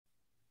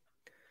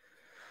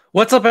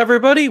What's up,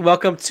 everybody?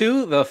 Welcome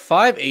to the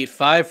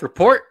 585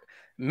 report.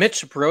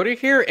 Mitch Brody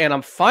here, and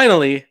I'm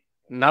finally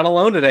not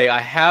alone today. I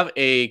have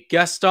a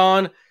guest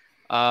on,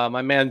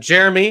 my man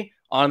Jeremy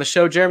on the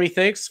show. Jeremy,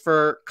 thanks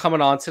for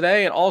coming on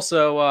today. And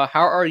also,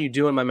 how are you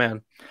doing, my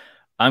man?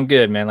 I'm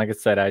good, man. Like I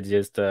said, I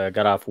just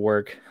got off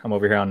work. I'm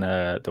over here on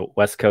the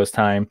West Coast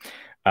time.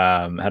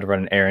 Had to run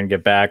an errand,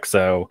 get back.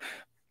 So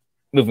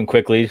moving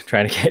quickly,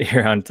 trying to get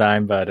here on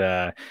time.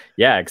 But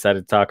yeah,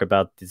 excited to talk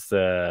about this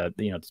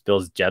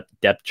Bills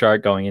depth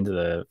chart going into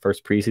the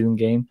first preseason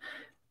game.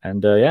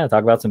 And yeah,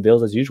 talk about some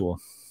Bills as usual.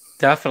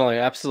 Definitely,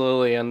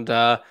 absolutely. And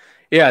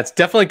yeah, it's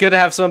definitely good to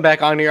have someone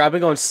back on here. I've been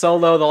going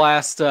solo the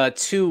last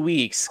 2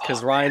 weeks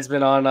because Ryan's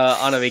been on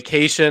a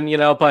vacation,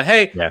 But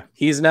hey, Yeah,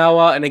 he's now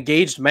an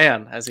engaged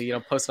man, as he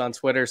posted on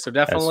Twitter. So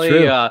that's definitely,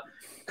 true.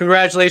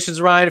 congratulations,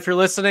 Ryan, if you're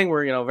listening.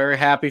 We're very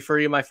happy for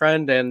you, my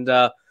friend, and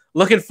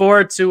looking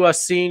forward to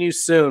seeing you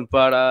soon.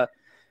 But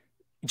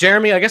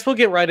Jeremy, I guess we'll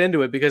get right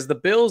into it because the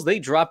Bills, they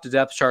dropped a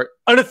depth chart,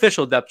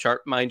 unofficial depth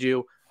chart, mind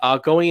you,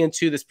 going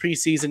into this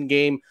preseason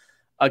game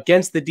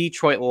against the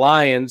Detroit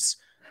Lions.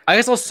 I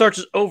guess I'll start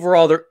just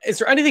overall. Is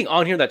there anything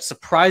on here that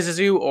surprises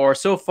you, or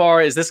so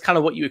far is this kind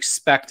of what you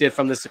expected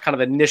from this kind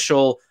of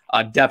initial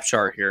depth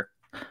chart here?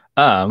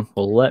 Well,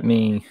 let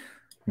me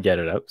get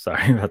it up.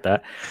 Sorry about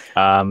that.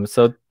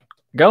 So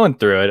going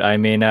through it, I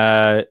mean,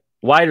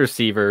 wide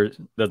receiver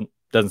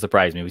doesn't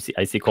surprise me.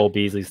 I see Cole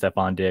Beasley,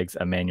 Stephon Diggs,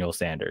 Emmanuel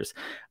Sanders.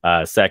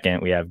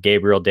 Second, we have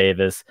Gabriel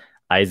Davis,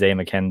 Isaiah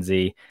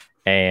McKenzie,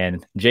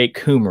 and Jake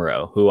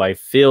Kumerow, who I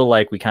feel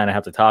like we kind of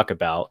have to talk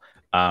about.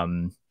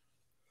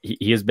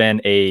 He has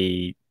been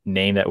a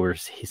name that we're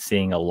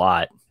seeing a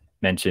lot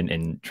mentioned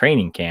in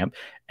training camp,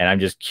 and I'm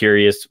just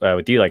curious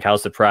with you, like, how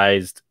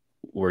surprised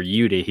were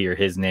you to hear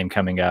his name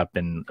coming up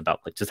and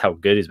about like just how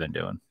good he's been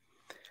doing?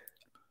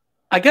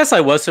 I guess I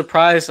was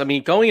surprised. I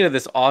mean, going into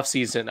this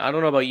offseason, I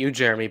don't know about you,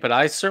 Jeremy, but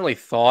I certainly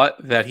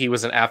thought that he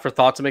was an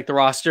afterthought to make the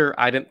roster.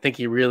 I didn't think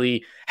he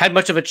really had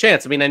much of a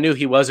chance. I mean, I knew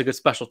he was a good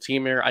special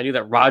teamer. I knew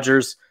that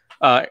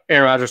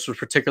Aaron Rodgers was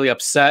particularly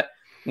upset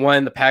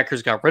when the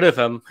Packers got rid of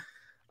him.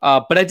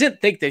 But I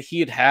didn't think that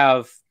he'd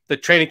have the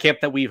training camp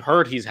that we've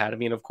heard he's had. I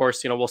mean, of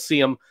course, we'll see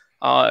him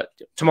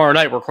tomorrow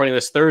night. We're recording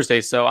this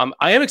Thursday, so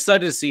I am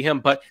excited to see him.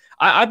 But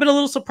I've been a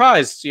little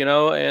surprised,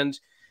 and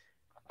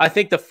I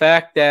think the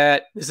fact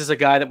that this is a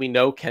guy that we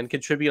know can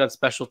contribute on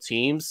special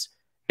teams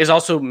is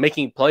also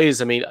making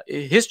plays. I mean,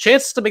 his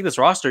chances to make this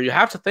roster, you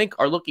have to think,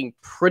 are looking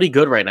pretty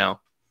good right now.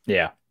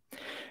 Yeah.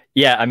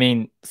 Yeah. I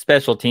mean,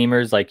 special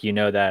teamers, like,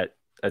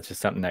 that's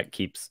just something that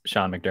keeps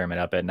Sean McDermott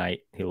up at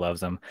night. He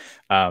loves them.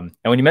 And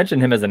when you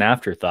mentioned him as an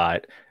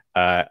afterthought,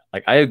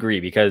 like, I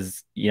agree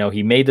because,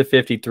 he made the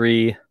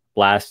 53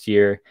 last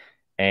year,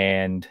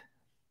 and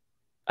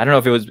I don't know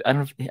if it was,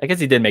 I guess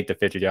he did make the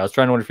 53. I was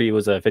trying to wonder if he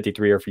was a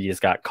 53 or if he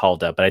just got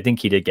called up, but I think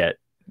he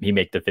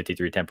made the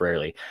 53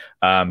 temporarily.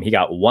 He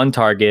got one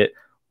target,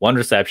 one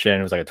reception.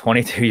 It was like a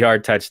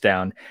 22-yard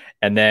touchdown.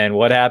 And then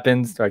what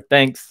happens? They're like,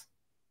 thanks.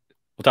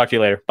 We'll talk to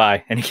you later.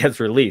 Bye. And he gets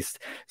released.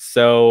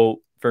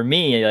 So for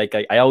me, like,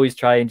 I always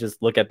try and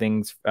just look at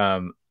things.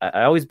 I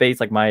always base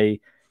like my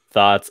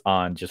thoughts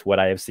on just what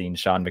I have seen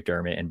Sean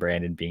McDermott and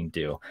Brandon Beane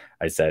do.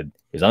 I said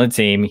he was on the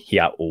team. He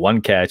got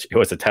one catch. It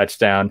was a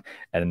touchdown.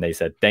 And then they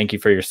said, thank you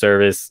for your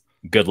service.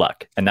 Good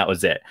luck. And that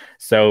was it.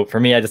 So for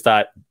me, I just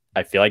thought,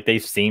 I feel like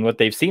they've seen what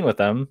they've seen with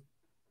him.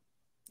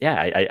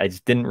 Yeah, I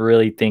just didn't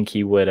really think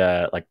he would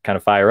like kind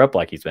of fire up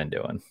like he's been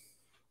doing.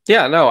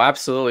 Yeah, no,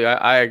 absolutely.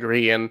 I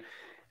agree. And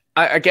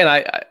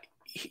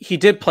he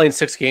did play in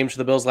 6 games for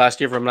the Bills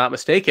last year, if I'm not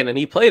mistaken, and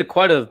he played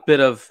quite a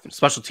bit of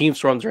special teams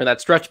for them during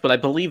that stretch, but I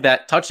believe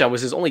that touchdown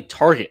was his only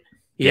target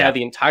he had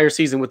the entire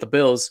season with the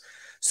Bills.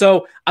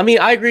 So, I mean,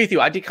 I agree with you.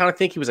 I did kind of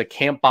think he was a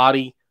camp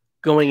body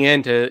going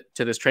into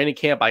this training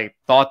camp. I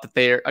thought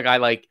that a guy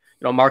like,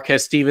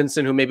 Marquez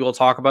Stevenson, who maybe we'll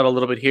talk about a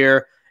little bit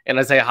here, and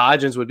Isaiah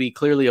Hodgins would be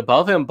clearly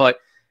above him, but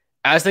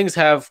as things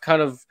have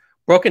kind of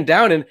broken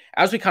down, and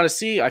as we kind of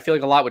see, I feel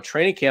like a lot with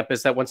training camp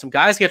is that when some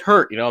guys get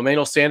hurt,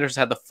 Emmanuel Sanders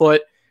had the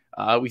foot,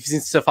 we've seen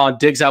Stephon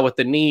Diggs out with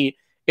the knee.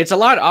 It's a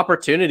lot of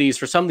opportunities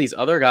for some of these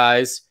other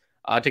guys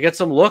to get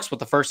some looks with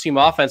the first team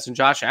offense and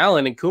Josh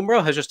Allen, and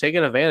Kumerow has just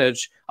taken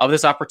advantage of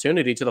this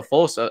opportunity to the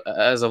fullest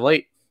as of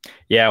late.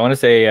 Yeah, I want to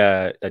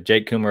say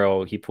Jake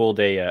Kumerow, he pulled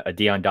a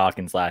Deion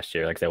Dawkins last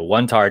year. Like I said,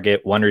 one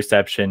target, one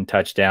reception,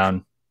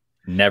 touchdown.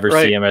 Never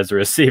see him as a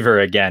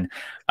receiver again.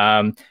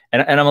 And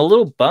I'm a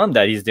little bummed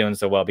that he's doing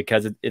so well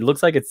because it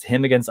looks like it's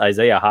him against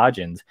Isaiah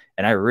Hodgins,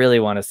 and I really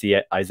want to see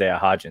Isaiah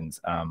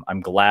Hodgins.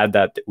 I'm glad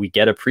that we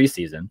get a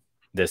preseason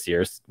this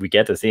year. We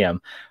get to see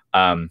him.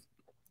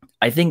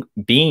 I think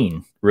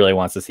Beane really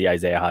wants to see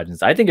Isaiah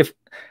Hodgins. I think if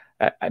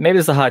maybe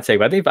it's a hot take,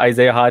 but I think if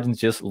Isaiah Hodgins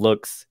just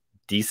looks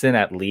decent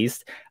at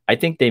least, I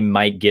think they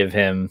might give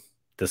him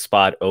the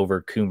spot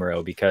over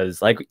Kumerow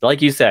because,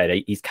 like you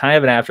said, he's kind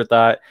of an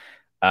afterthought.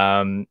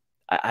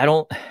 I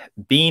don't.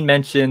 Beane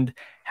mentioned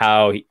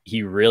how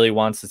he really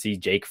wants to see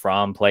Jake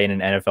Fromm play in an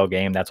NFL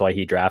game. That's why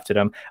he drafted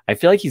him. I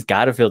feel like he's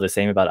got to feel the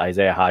same about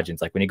Isaiah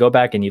Hodgins. Like when you go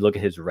back and you look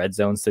at his red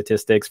zone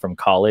statistics from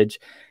college,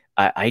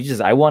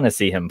 I want to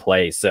see him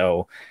play.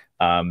 So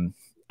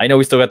I know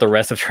we still got the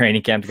rest of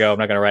training camp to go. I'm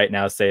not going to right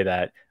now say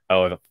that,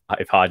 oh,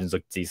 if Hodgins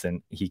looks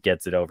decent, he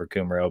gets it over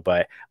Kumerow.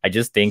 But I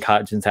just think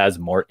Hodgins has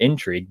more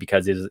intrigue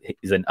because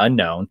he's an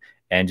unknown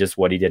and just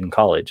what he did in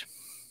college.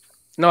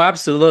 No,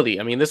 absolutely.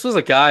 I mean, this was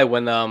a guy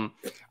when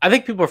I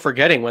think people are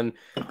forgetting when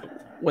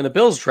the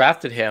Bills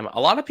drafted him, a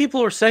lot of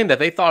people were saying that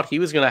they thought he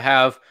was going to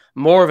have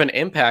more of an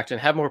impact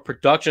and have more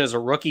production as a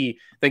rookie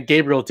than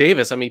Gabriel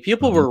Davis. I mean,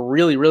 people were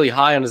really, really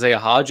high on Isaiah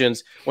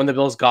Hodgins when the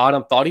Bills got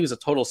him, thought he was a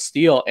total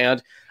steal.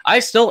 And I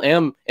still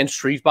am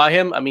intrigued by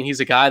him. I mean,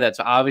 he's a guy that's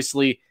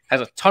obviously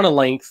has a ton of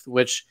length,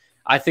 which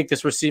I think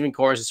this receiving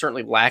core is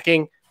certainly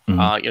lacking.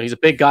 He's a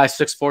big guy,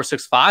 6'4",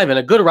 6'5", and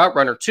a good route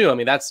runner too. I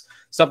mean, that's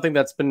something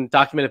that's been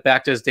documented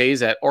back to his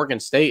days at Oregon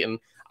State. And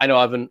I know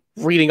I've been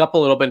reading up a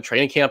little bit in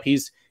training camp.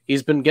 He's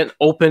been getting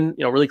open,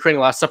 really creating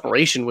a lot of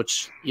separation,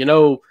 which,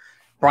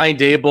 Brian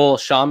Dable,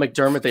 Sean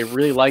McDermott, they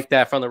really like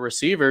that from the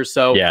receivers.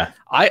 So yeah,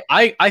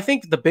 I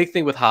think the big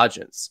thing with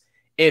Hodgins,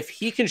 if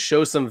he can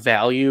show some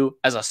value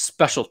as a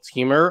special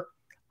teamer,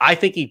 I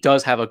think he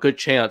does have a good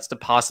chance to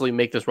possibly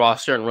make this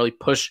roster and really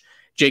push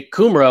Jake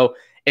Kumerow.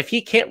 If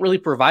he can't really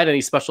provide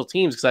any special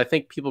teams, because I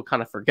think people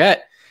kind of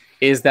forget,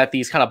 is that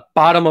these kind of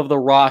bottom of the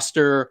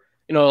roster,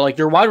 like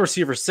your wide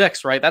receiver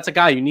 6, right? That's a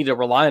guy you need to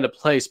rely on to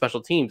play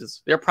special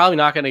teams. They're probably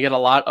not going to get a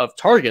lot of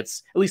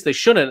targets. At least they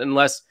shouldn't,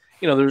 unless,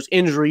 there's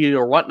injury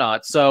or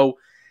whatnot. So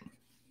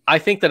I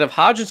think that if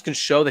Hodgins can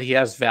show that he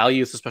has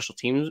value as a special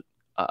teams,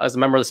 as a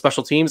member of the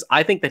special teams,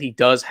 I think that he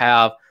does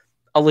have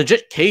a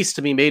legit case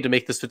to be made to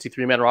make this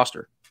 53-man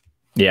roster.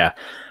 Yeah.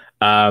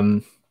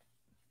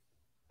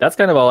 That's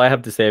kind of all I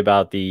have to say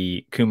about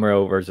the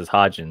Kumerow versus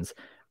Hodgins.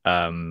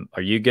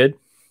 Are you good?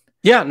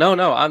 Yeah,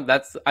 no.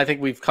 I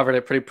think we've covered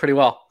it pretty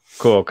well.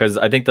 Cool, because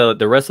I think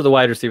the rest of the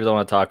wide receivers I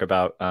want to talk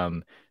about.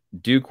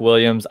 Duke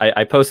Williams.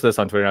 I posted this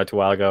on Twitter not too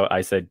while ago.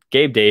 I said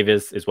Gabe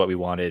Davis is what we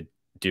wanted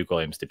Duke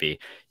Williams to be.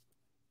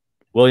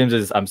 Williams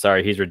is, I'm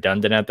sorry, he's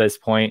redundant at this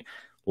point.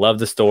 Love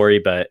the story,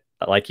 but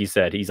like you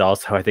said, he's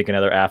also, I think,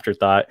 another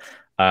afterthought.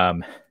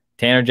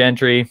 Tanner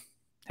Gentry,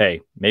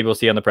 hey, maybe we'll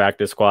see on the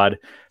practice squad.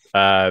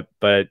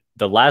 But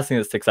the last thing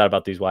that sticks out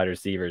about these wide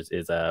receivers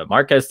is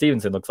Marquez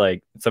Stevenson looks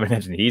like somebody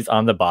mentioned he's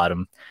on the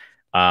bottom.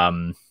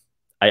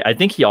 I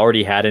think he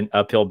already had an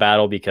uphill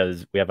battle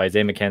because we have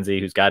Isaiah McKenzie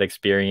who's got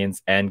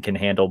experience and can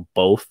handle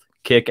both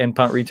kick and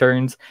punt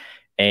returns.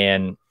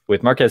 And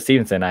with Marquez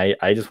Stevenson,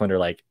 I just wonder,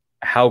 like,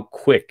 how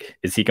quick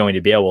is he going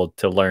to be able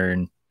to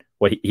learn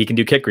what he can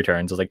do kick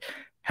returns? I was like,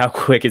 how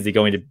quick is he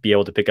going to be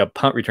able to pick up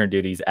punt return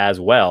duties as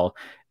well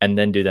and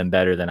then do them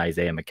better than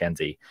Isaiah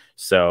McKenzie?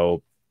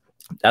 So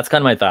that's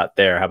kind of my thought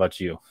there. How about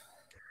you?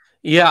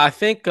 Yeah, I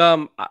think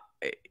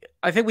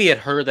we had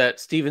heard that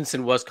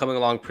Stevenson was coming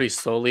along pretty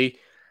slowly.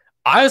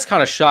 I was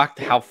kind of shocked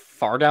how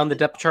far down the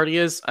depth chart he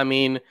is. I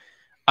mean,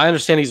 I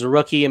understand he's a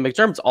rookie, and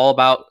McDermott's all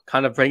about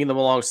kind of bringing them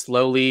along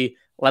slowly,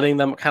 letting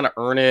them kind of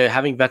earn it,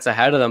 having vets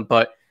ahead of them.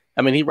 But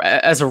I mean, he,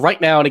 as of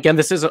right now, and again,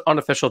 this is an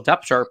unofficial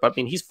depth chart, but I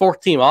mean, he's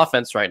 4th-team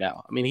offense right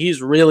now. I mean,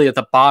 he's really at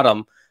the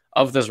bottom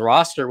of this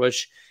roster,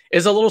 which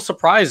is a little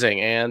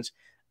surprising. And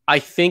I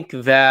think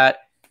that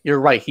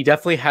you're right. He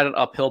definitely had an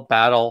uphill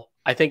battle.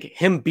 I think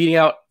him beating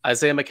out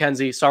Isaiah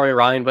McKenzie, sorry,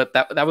 Ryan, but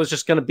that was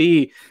just going to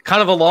be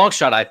kind of a long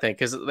shot, I think,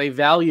 because they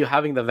value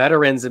having the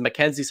veterans, and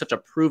McKenzie's such a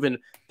proven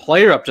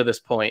player up to this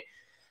point.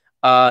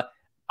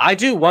 I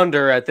do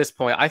wonder at this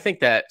point, I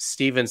think that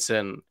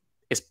Stevenson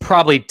is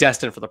probably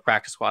destined for the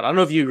practice squad. I don't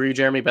know if you agree,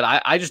 Jeremy,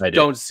 but I just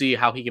don't see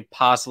how he can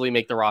possibly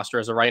make the roster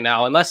as of right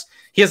now, unless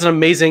he has an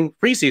amazing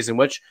preseason,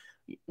 which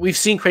we've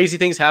seen crazy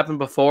things happen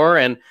before.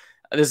 And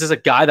this is a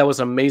guy that was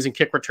an amazing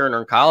kick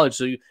returner in college.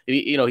 So,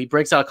 he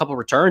breaks out a couple of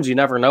returns. You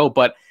never know.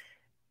 But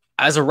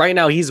as of right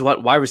now, he's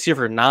wide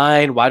receiver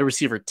 9, wide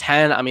receiver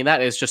 10. I mean,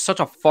 that is just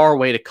such a far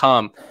way to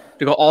come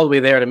to go all the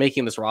way there to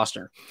making this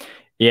roster.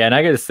 Yeah, and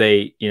I got to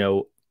say,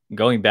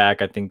 going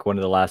back, I think one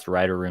of the last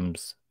writers'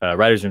 rooms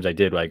I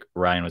did, like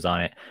Ryan was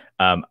on it.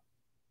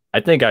 I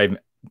think I'm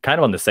kind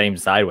of on the same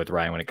side with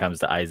Ryan when it comes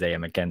to Isaiah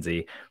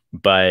McKenzie,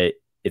 but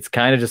it's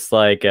kind of just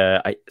like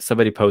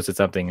somebody posted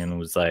something and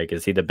was like,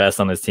 is he the best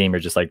on this team or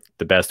just like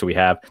the best we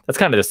have? That's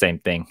kind of the same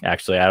thing,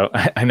 actually.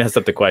 I messed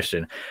up the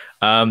question.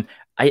 I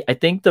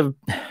think the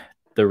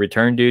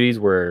return duties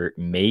were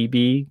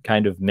maybe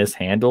kind of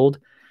mishandled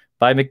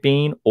by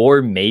McBean,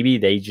 or maybe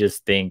they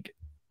just think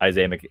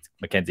Isaiah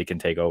McKenzie can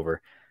take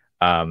over.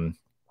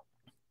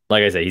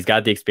 Like I said, he's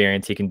got the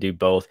experience. He can do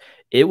both.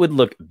 It would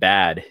look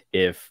bad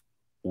if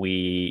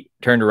we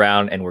turned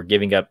around and we're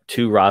giving up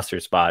 2 roster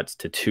spots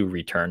to 2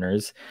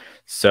 returners.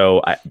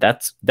 So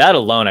that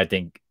alone, I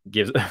think,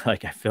 gives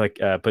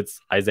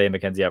puts Isaiah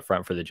McKenzie up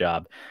front for the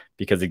job.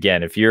 Because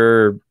again, if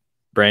you're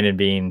Brandon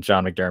Beane,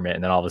 Sean McDermott,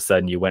 and then all of a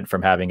sudden you went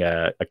from having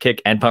a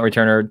kick and punt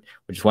returner,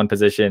 which is one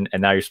position,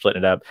 and now you're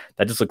splitting it up,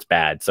 that just looks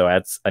bad. So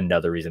that's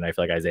another reason I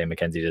feel like Isaiah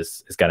McKenzie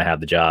just is going to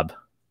have the job.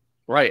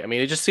 Right. I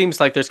mean, it just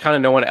seems like there's kind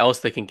of no one else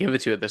they can give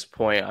it to at this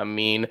point. I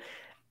mean,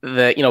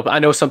 I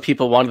know some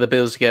people wanted the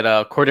Bills to get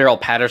Cordarrelle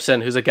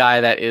Patterson, who's a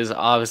guy that is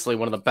obviously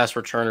one of the best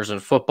returners in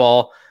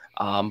football.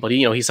 but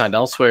he signed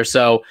elsewhere.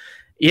 So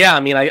yeah, I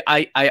mean,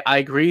 I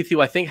agree with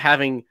you. I think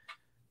having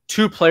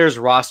two players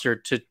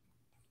rostered to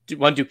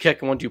one do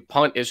kick and one do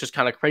punt is just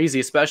kind of crazy,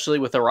 especially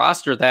with a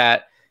roster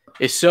that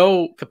is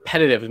so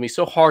competitive. I mean,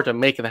 so hard to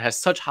make and that has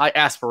such high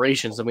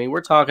aspirations. I mean,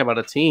 we're talking about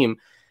a team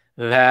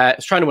that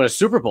is trying to win a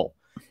Super Bowl.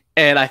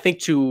 And I think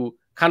to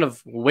kind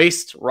of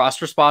waste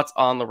roster spots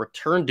on the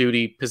return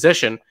duty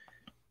position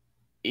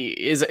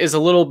is a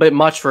little bit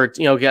much for,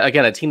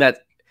 again, a team that,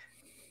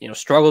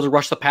 struggles to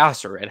rush the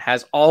passer and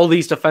has all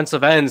these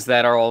defensive ends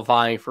that are all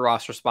vying for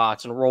roster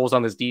spots and roles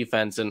on this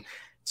defense. And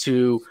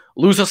to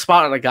lose a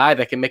spot on a guy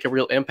that can make a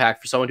real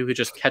impact for someone who could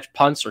just catch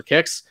punts or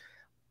kicks,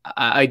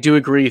 I do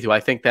agree with you.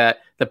 I think that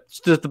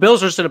the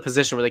Bills are just in a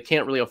position where they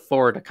can't really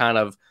afford to kind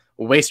of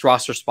waste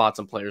roster spots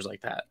on players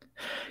like that.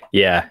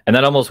 Yeah, and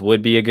that almost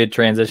would be a good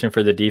transition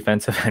for the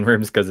defensive end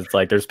rooms, because it's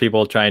like there's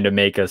people trying to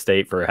make a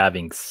state for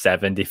having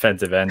 7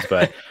 defensive ends,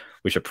 but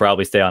we should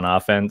probably stay on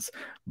offense.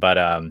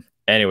 But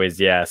anyways,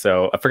 yeah,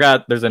 so I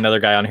forgot there's another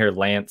guy on here,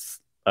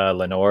 Lance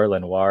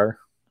Lenoir.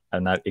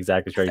 I'm not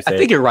exactly sure how you say it. I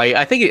think you're right.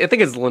 I think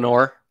it's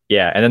Lenoir.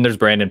 Yeah, and then there's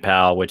Brandon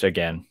Powell, which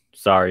again,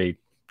 sorry,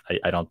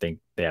 I don't think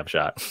they have a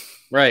shot.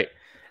 Right.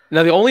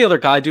 Now, the only other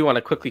guy I do want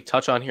to quickly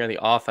touch on here in the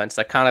offense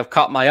that kind of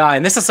caught my eye,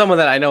 and this is someone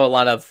that I know a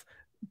lot of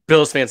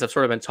Bills fans have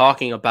sort of been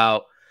talking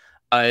about,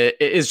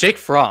 is Jake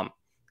Fromm.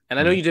 And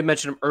I know you did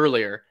mention him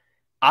earlier.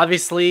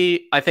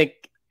 Obviously, I think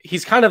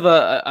he's kind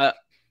of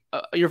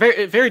you're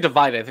very, very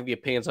divided, I think, the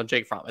opinions on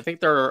Jake Fromm. I think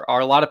there are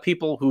a lot of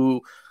people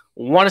who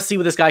want to see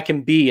what this guy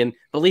can be and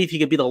believe he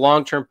could be the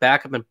long-term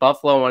backup in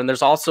Buffalo. And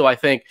there's also, I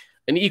think,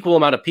 an equal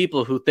amount of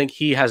people who think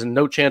he has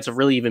no chance of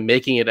really even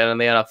making it in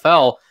the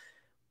NFL.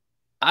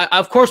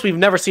 Of course, we've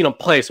never seen him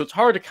play, so it's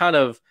hard to kind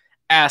of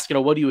ask,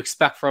 what do you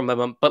expect from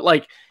him? But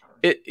what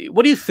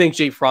do you think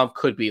Jake Fromm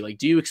could be? Like,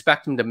 do you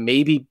expect him to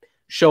maybe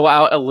show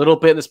out a little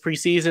bit in this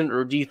preseason,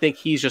 or do you think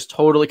he's just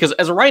totally, because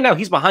as of right now,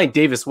 he's behind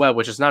Davis Webb,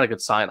 which is not a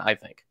good sign, I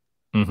think.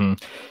 Mm-hmm.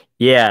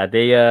 Yeah,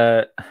 they.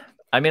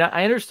 I mean,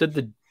 I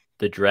understood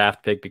the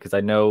draft pick because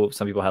I know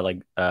some people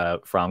had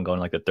Fromm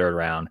going like the 3rd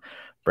round.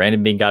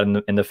 Brandon Beane got in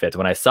the 5th.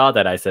 When I saw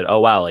that, I said, "Oh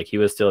wow, like he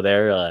was still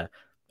there."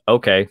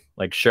 Okay,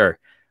 like sure.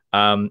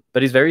 But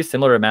he's very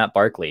similar to Matt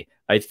Barkley.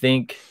 I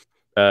think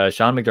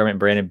Sean McDermott and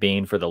Brandon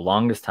Beane for the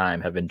longest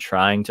time have been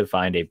trying to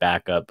find a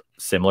backup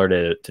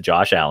similar to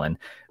Josh Allen.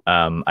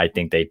 I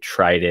think they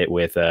tried it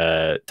with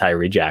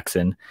Tyree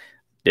Jackson.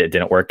 It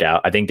didn't work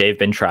out. I think they've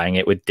been trying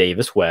it with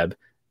Davis Webb,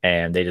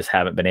 and they just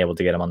haven't been able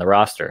to get him on the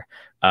roster.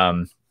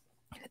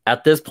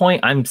 At this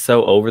point, I'm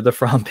so over the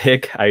Fromm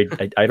pick. I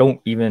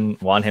don't even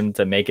want him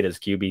to make it as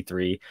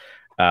QB3.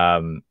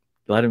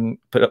 Let him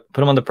put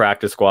him on the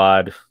practice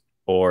squad,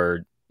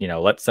 or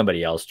let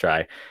somebody else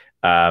try.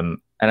 And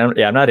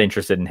I'm not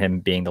interested in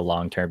him being the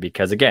long term,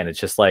 because again, it's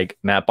just like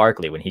Matt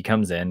Barkley. When he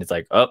comes in, it's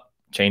like, oh,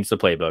 change the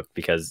playbook,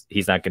 because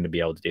he's not going to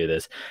be able to do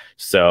this.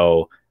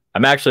 So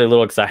I'm actually a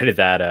little excited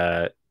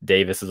that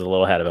Davis is a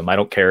little ahead of him. I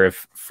don't care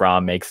if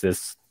Fromm makes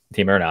this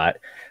team or not.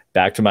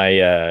 Back to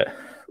my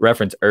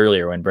reference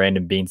earlier when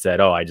Brandon Beane said,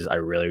 "Oh, I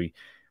really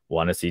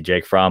want to see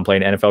Jake Fromm play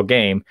an NFL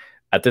game."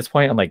 At this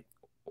point, I'm like,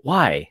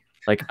 why?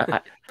 Like,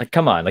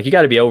 come on, like you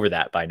got to be over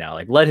that by now.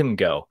 Like, let him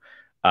go.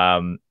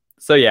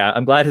 So yeah,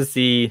 I'm glad to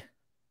see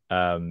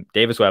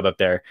Davis Webb up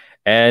there,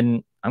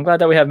 and I'm glad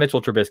that we have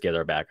Mitchell Trubisky as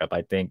our backup.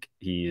 I think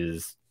he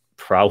is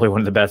probably one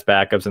of the best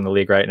backups in the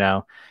league right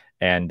now,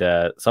 and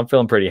so I'm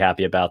feeling pretty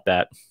happy about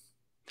that.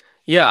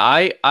 Yeah,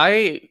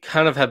 I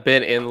kind of have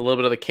been in a little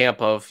bit of the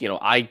camp of,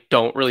 I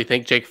don't really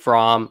think Jake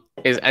Fromm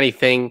is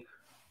anything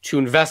to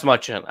invest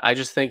much in. I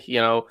just think,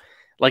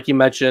 like you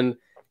mentioned,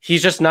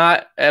 he's just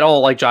not at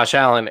all like Josh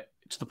Allen,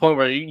 to the point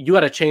where you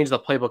got to change the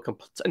playbook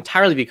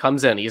entirely if he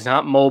comes in. He's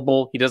not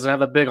mobile. He doesn't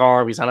have a big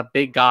arm. He's not a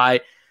big guy.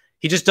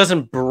 He just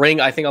doesn't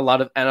bring, I think, a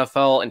lot of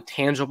NFL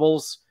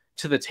intangibles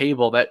to the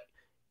table that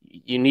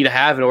you need to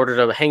have in order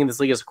to hang in this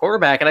league as a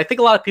quarterback. And I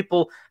think a lot of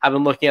people have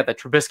been looking at that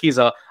Trubisky's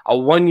a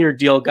 1-year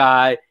deal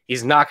guy.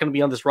 He's not going to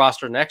be on this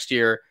roster next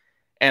year,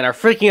 and are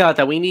freaking out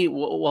that we need,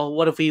 well,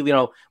 what if we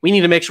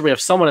need to make sure we have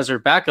someone as their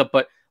backup.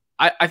 But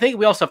I think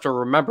we also have to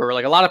remember,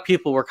 like, a lot of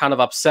people were kind of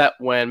upset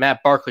when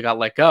Matt Barkley got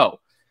let go.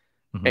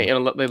 Mm-hmm.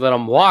 And they let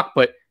him walk,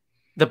 but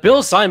the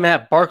Bills signed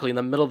Matt Barkley in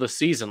the middle of the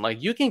season.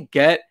 Like, you can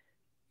get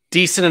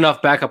decent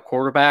enough backup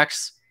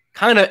quarterbacks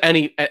kind of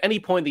at any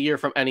point in the year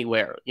from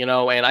anywhere,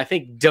 and I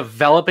think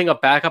developing a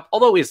backup,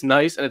 although it's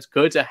nice and it's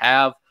good to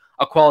have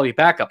a quality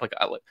backup,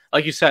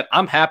 like you said,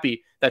 I'm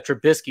happy that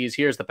Trubisky is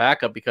here as the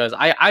backup, because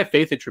I have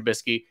faith in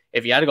Trubisky.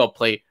 If he had to go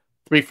play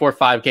 3, 4,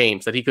 5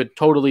 games, that he could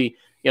totally,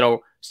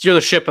 steer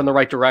the ship in the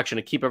right direction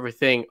and keep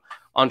everything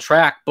on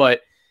track.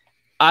 But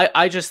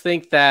I just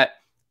think that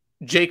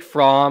Jake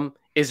Fromm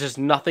is just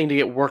nothing to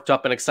get worked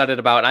up and excited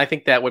about. And I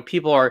think that when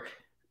people are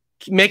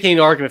making an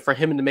argument for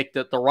him to make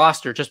the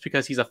roster just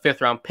because he's a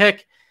 5th-round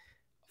pick,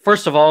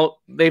 first of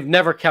all, they've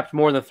never kept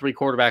more than 3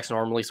 quarterbacks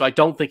normally, so I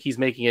don't think he's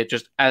making it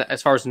just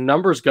as far as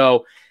numbers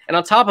go. And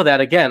on top of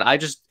that, again, I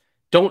just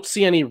don't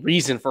see any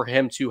reason for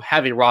him to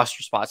have a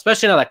roster spot,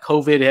 especially now that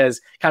COVID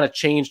has kind of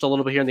changed a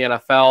little bit here in the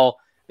NFL.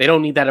 They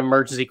don't need that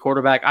emergency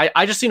quarterback.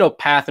 I just see no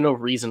path and no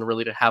reason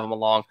really to have him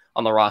along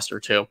on the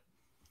roster too.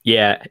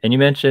 Yeah, and you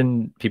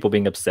mentioned people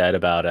being upset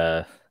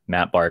about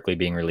Matt Barkley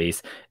being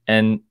released,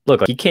 and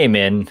look, like, he came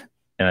in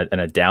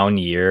a down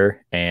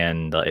year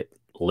and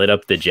lit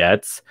up the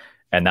Jets,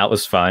 and that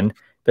was fun.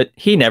 But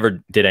he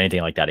never did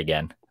anything like that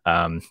again.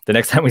 The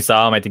next time we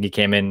saw him, I think he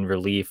came in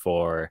relief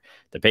for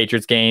the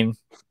Patriots game.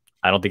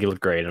 I don't think he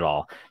looked great at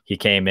all. He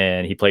came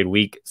in, he played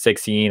week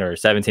 16 or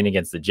 17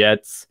 against the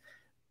Jets.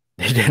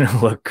 They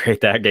didn't look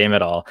great that game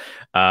at all.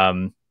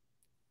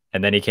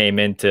 And then he came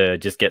in to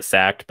just get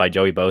sacked by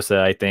Joey Bosa,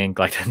 I think,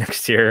 like the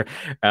next year.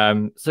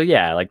 So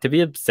yeah, like to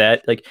be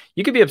upset, like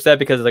you could be upset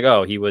because like,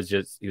 oh, he was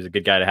a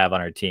good guy to have on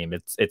our team.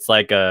 It's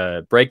like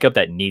a breakup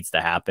that needs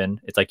to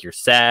happen. It's like you're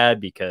sad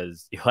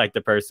because you like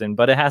the person,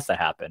 but it has to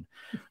happen.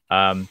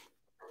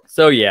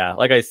 So yeah,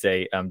 like I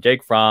say,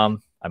 Jake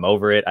Fromm, I'm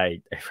over it.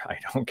 I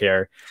don't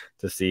care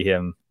to see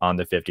him on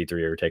the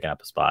 53 or taking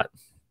up a spot.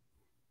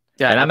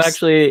 Yeah, and I'm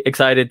actually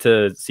excited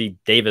to see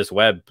Davis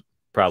Webb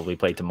probably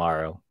play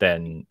tomorrow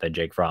than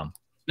Jake Fromm.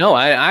 No,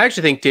 I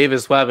actually think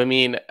Davis Webb, I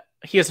mean,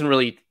 he hasn't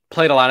really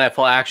played a lot of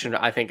NFL action.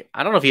 I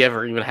don't know if he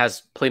ever even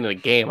has played in a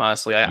game,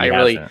 honestly. I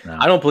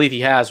don't believe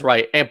he has,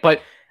 right.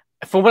 But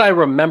from what I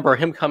remember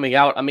him coming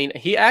out, I mean,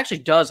 he actually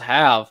does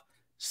have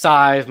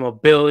size,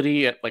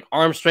 mobility, and like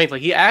arm strength.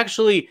 Like he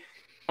actually,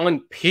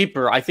 on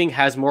paper, I think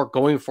has more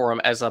going for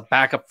him as a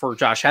backup for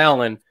Josh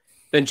Allen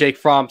than Jake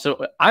Fromm.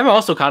 So I'm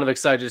also kind of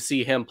excited to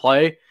see him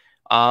play.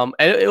 And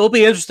it will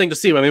be interesting to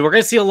see. I mean, we're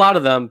going to see a lot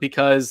of them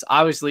because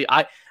obviously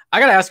I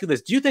got to ask you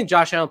this. Do you think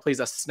Josh Allen plays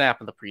a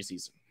snap in the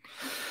preseason?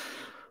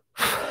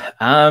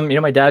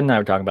 My dad and I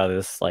were talking about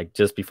this like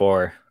just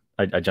before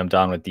I jumped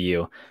on with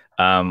you.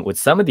 With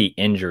some of the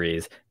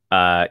injuries,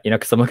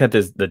 because I'm looking at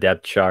the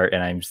depth chart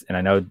and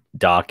I know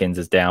Dawkins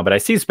is down, but I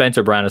see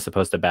Spencer Brown is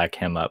supposed to back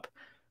him up.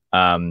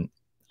 I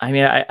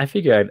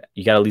figure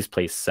you got to at least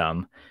play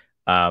some.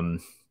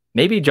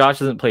 Maybe Josh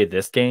doesn't play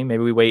this game.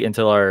 Maybe we wait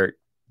until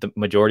the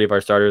majority of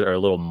our starters are a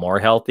little more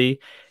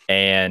healthy.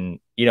 And,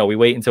 we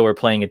wait until we're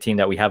playing a team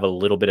that we have a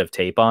little bit of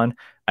tape on.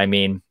 I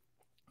mean,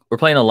 we're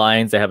playing the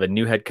Lions. They have a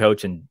new head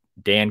coach and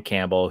Dan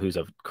Campbell, who's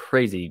a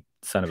crazy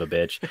son of a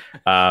bitch.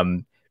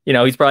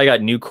 He's probably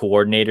got new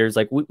coordinators.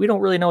 Like we don't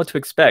really know what to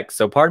expect.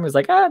 So part of me is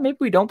like, maybe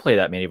we don't play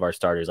that many of our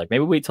starters. Like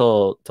maybe wait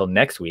till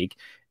next week.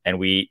 And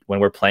when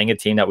we're playing a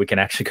team that we can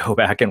actually go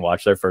back and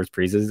watch their first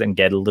preseason and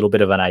get a little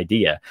bit of an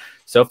idea.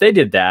 So if they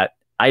did that,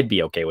 I'd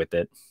be okay with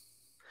it.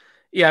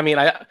 Yeah, I mean,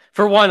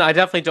 for one, I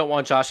definitely don't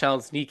want Josh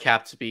Allen's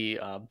kneecap to be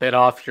bit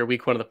off here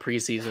week 1 of the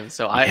preseason.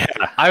 So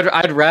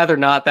I'd rather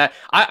not that.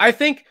 I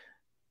think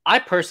I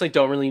personally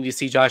don't really need to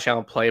see Josh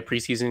Allen play a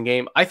preseason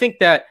game. I think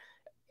that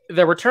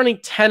they're returning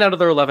 10 out of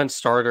their 11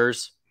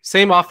 starters,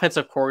 same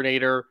offensive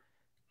coordinator,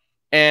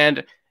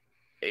 and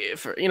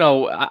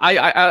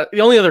the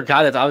only other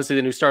guy that's obviously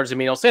the new starter is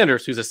Emmanuel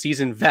Sanders, who's a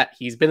seasoned vet.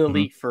 He's been in the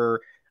league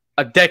for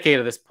a decade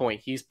at this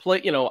point. He's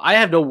played. I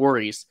have no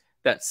worries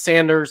that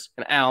Sanders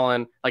and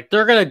Allen, like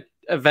they're gonna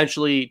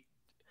eventually,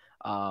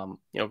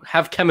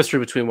 have chemistry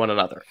between one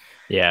another.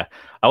 Yeah,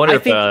 I wonder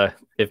if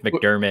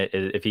McDermott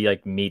if he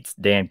like meets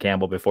Dan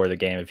Campbell before the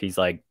game, if he's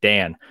like,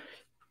 Dan,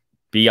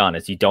 be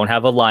honest, you don't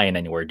have a lion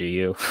anywhere, do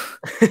you?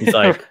 He's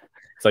like,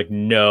 it's like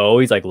no.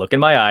 He's like, look in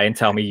my eye and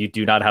tell me you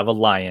do not have a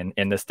lion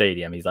in the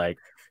stadium. He's like,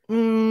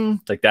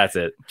 it's like that's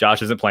it.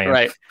 Josh isn't playing,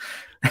 right?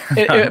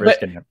 And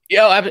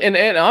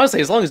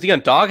honestly, as long as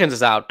Dawkins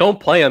is out, don't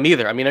play him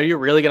either. I mean, are you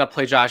really going to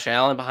play Josh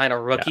Allen behind a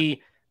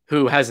rookie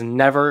who has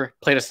never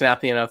played a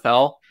snap in the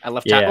NFL at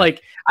left tackle?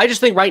 Like, I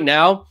just think right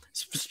now,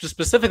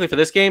 specifically for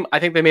this game, I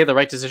think they made the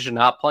right decision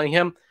not playing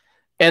him.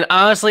 And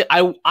honestly,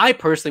 I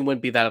personally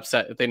wouldn't be that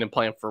upset if they didn't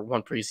play him for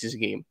one preseason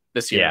game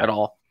this year at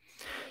all.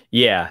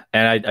 Yeah,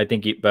 and I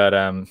think,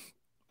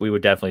 we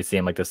would definitely see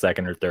him like the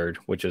second or third,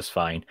 which is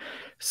fine.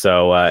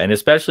 So, and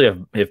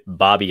especially if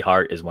Bobby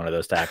Hart is one of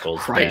those tackles,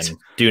 then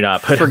do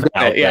not put him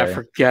out there. Yeah,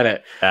 forget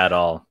it at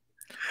all.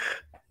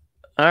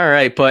 All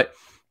right, but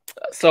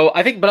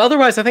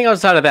otherwise, I think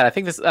outside of that, I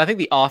think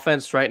the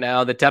offense right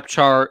now, the depth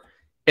chart,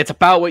 it's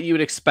about what you would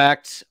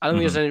expect. I don't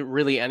think there's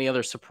really any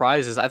other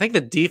surprises. I think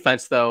the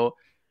defense, though,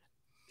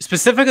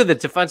 specifically the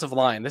defensive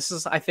line, this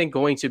is, I think,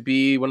 going to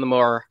be one of the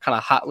more kind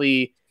of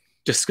hotly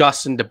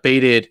discussed and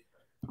debated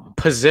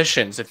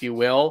positions, if you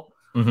will,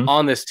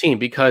 on this team,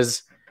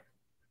 because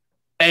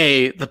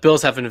the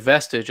Bills have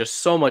invested just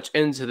so much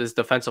into this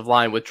defensive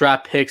line with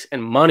draft picks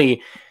and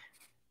money,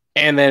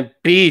 and then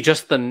B,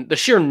 just the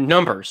sheer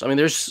numbers. I mean,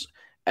 there's,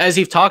 as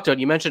you've talked about,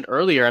 you mentioned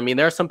earlier, I mean,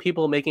 there are some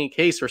people making a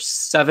case for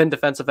 7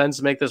 defensive ends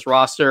to make this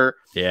roster.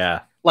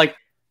 Yeah. Like,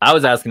 I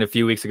was asking a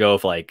few weeks ago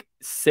if like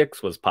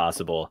 6 was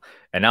possible,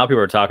 and now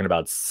people are talking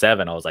about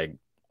 7. I was like,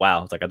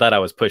 wow. It's like, I thought I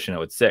was pushing it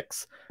with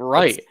 6.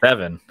 Right. It's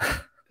 7.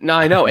 No,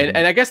 I know. And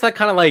I guess that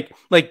kind of like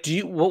what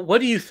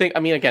do you think? I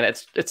mean, again,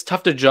 it's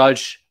tough to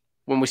judge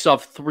when we still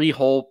have 3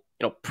 whole,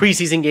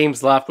 preseason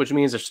games left, which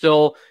means there's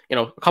still,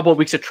 a couple of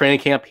weeks of training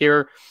camp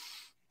here.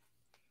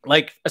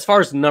 Like, as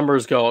far as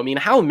numbers go, I mean,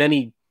 how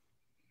many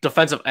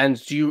defensive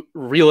ends do you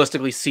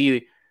realistically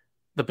see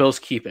the Bills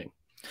keeping?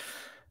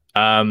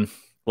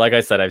 Like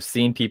I said, I've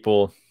seen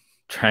people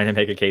trying to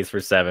make a case for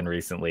 7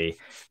 recently.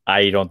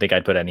 I don't think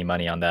I'd put any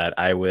money on that.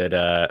 I would,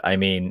 I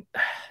mean,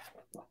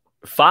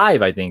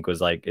 5, I think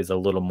is a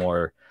little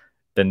more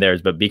than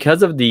theirs, but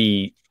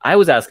I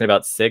was asking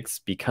about 6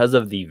 because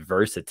of the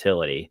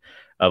versatility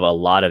of a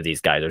lot of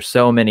these guys. There's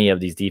so many of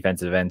these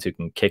defensive ends who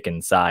can kick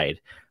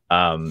inside.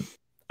 I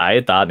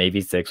had thought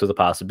maybe 6 was a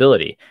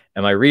possibility.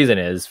 And my reason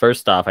is,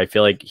 first off, I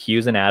feel like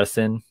Hughes and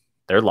Addison,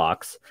 they're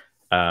locks.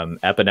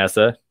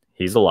 Epinesa,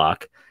 he's a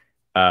lock.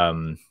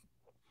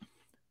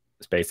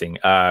 Spacing.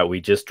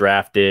 We just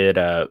drafted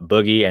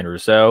Boogie and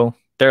Rousseau.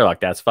 They're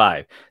locked. That's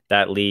 5.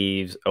 That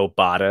leaves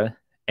Obada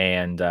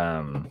and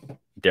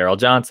Darryl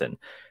Johnson.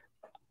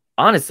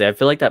 Honestly, I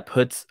feel like that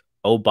puts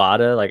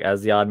Obada like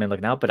as the odd man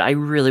looking out, but I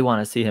really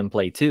want to see him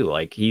play too.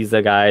 Like he's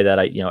the guy that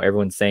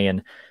everyone's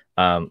saying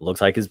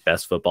looks like his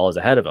best football is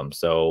ahead of him.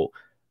 So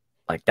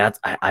like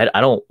I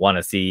don't want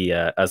to see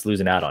us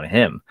losing out on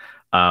him.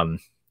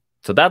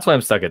 So that's why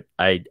I'm stuck at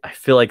I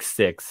feel like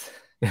 6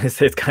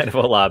 it's kind of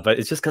a lot, but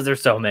it's just because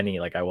there's so many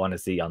like I want to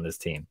see on this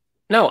team.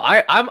 No,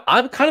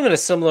 I'm kind of in a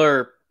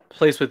similar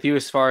place with you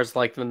as far as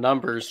like the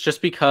numbers,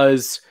 just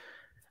because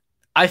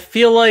I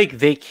feel like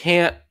they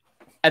can't.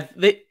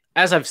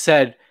 As I've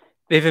said,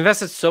 they've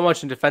invested so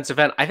much in defensive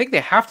end. I think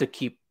they have to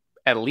keep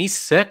at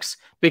least 6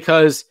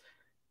 because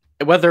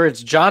whether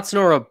it's Johnson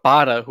or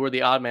Obada, who are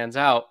the odd mans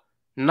out,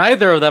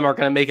 neither of them are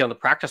going to make it on the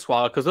practice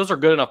squad because those are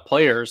good enough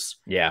players.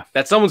 Yeah,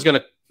 that someone's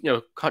going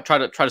to try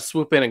to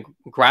swoop in and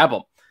grab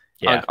them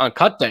on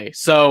cut day.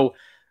 So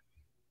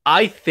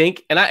I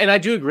think, and I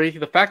do agree with you,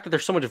 the fact that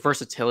there's so much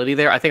versatility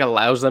there, I think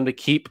allows them to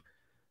keep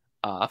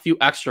a few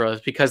extras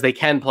because they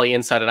can play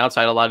inside and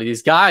outside a lot of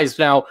these guys.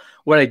 Now,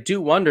 what I do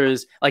wonder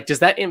is, like, does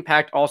that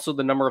impact also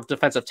the number of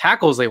defensive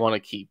tackles they want to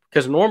keep?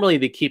 Because normally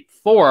they keep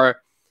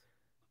 4,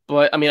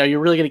 but I mean, are you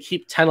really going to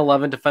keep 10,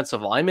 11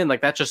 defensive linemen?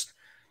 Like that's just,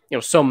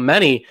 so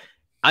many.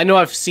 I know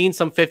I've seen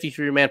some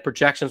 53-man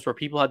projections where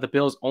people had the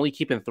Bills only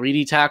keeping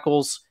 3D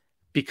tackles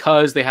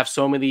because they have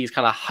so many of these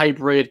kind of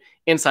hybrid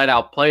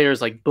inside-out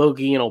players like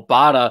Boogie and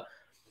Obada.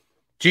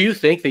 Do you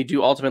think they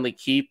do ultimately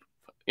keep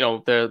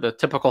the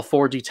typical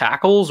 4D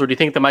tackles, or do you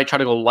think they might try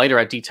to go lighter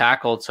at D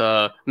tackle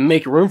to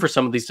make room for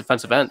some of these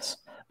defensive ends?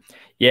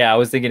 Yeah, I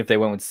was thinking if they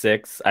went with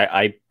 6,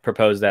 I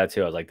proposed that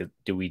too. I was like,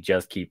 do we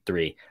just keep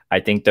 3? I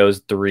think those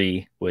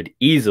 3 would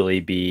easily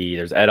be,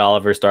 there's Ed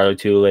Oliver, Starlo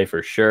Tule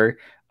for sure.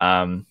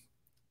 Vernon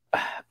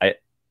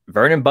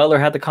Butler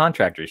had the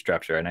contract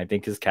restructure, and I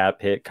think his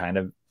cap hit kind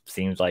of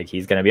seems like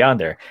he's going to be on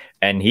there,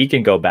 and he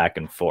can go back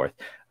and forth.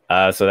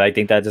 So I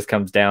think that just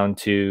comes down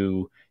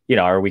to,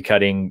 are we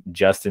cutting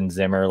Justin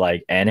Zimmer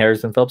and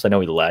Harrison Phillips? I know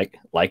we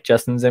like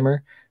Justin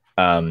Zimmer,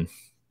 but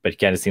he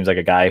kind of seems like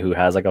a guy who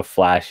has like a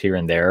flash here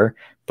and there.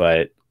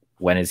 But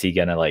when is he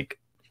gonna like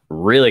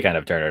really kind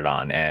of turn it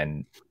on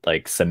and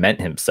like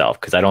cement himself?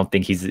 Because I don't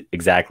think he's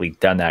exactly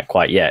done that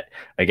quite yet.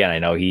 Again, I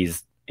know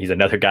he's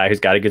another guy who's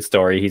got a good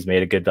story. He's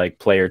made a good like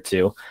player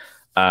too.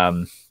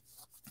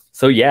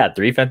 So yeah,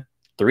 3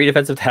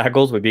 defensive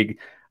tackles would be.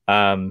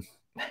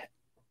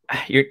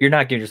 You're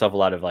not giving yourself a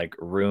lot of like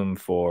room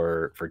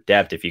for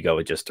depth if you go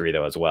with just 3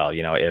 though as well.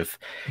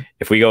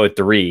 If we go with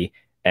 3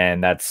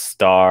 and that's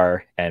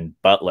Starr and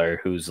Butler,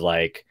 who's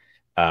like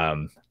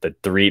the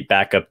 3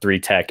 backup 3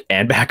 tech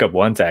and backup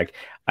 1 tech.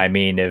 I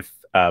mean, if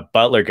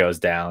Butler goes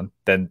down,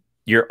 then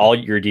all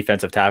your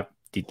defensive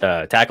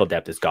tackle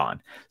depth is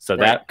gone. So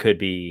right. That could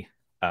be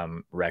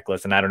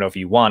reckless. And I don't know if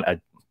you want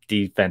a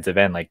defensive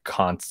end like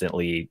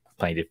constantly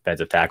playing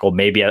defensive tackle.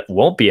 Maybe it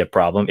won't be a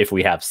problem if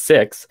we have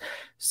 6.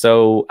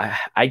 So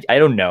I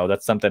don't know.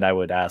 That's something I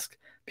would ask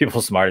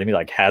people smarter than me.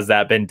 Like, has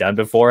that been done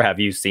before? Have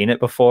you seen it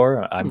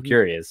before? I'm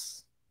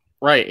curious.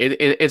 Right.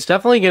 It's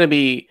definitely going to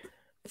be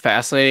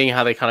fascinating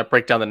how they kind of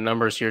break down the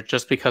numbers here,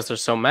 just because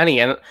there's so many.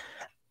 And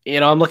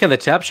I'm looking at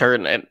the depth chart,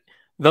 and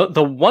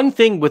the one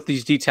thing with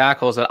these D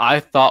tackles that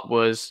I thought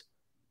was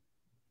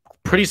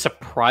pretty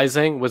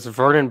surprising was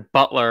Vernon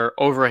Butler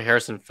over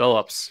Harrison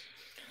Phillips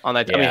on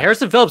that. Yeah. I mean,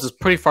 Harrison Phillips is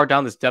pretty far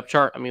down this depth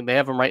chart. I mean, they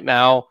have him right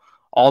now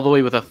all the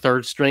way with a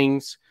 3rd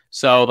strings.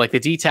 So like the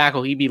D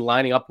tackle he'd be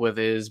lining up with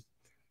is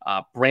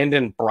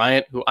Brandon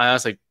Bryant, who I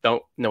honestly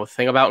don't know a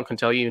thing about and can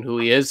tell you who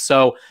he is.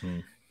 So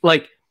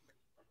like,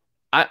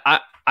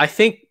 I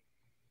think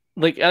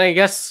like, and I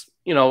guess,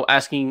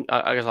 asking,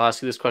 I guess I'll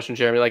ask you this question,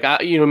 Jeremy, like,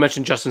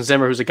 mentioned Justin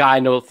Zimmer, who's a guy I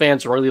know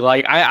fans really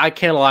like. I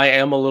can't lie. I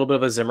am a little bit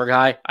of a Zimmer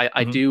guy.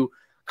 I do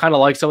kind of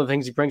like some of the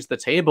things he brings to the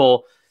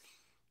table.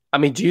 I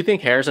mean, do you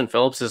think Harrison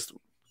Phillips is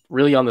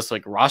really on this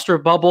like roster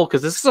bubble?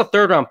 Because this is a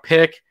 3rd round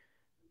pick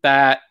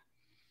that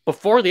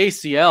before the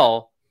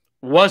ACL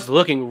was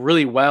looking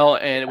really well,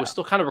 and it was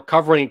still kind of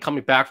recovering and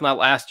coming back from that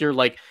last year.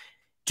 Like,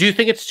 do you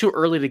think it's too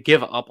early to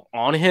give up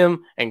on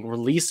him and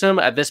release him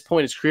at this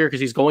point in his career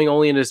because he's going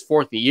only in his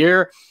 4th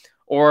year?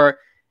 Or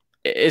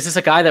is this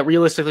a guy that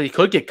realistically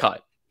could get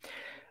cut?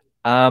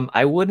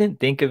 I wouldn't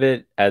think of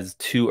it as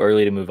too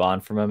early to move on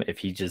from him if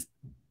he just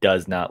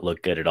does not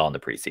look good at all in the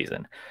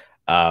preseason.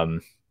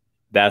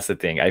 That's the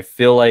thing. I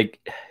feel like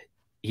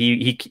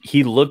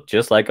he looked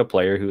just like a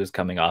player who was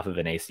coming off of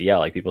an ACL.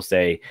 Like people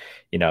say,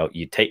 you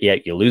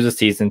you lose a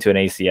season to an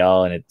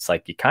ACL, and it's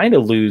like you kind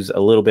of lose a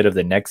little bit of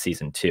the next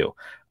season too.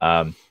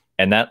 And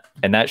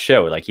that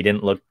showed. Like he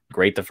didn't look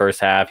great the first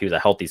half. He was a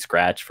healthy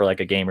scratch for like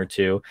a game or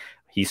two.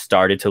 He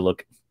started to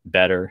look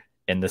better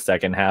in the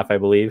second half, I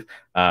believe.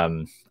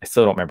 I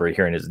still don't remember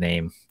hearing his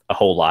name a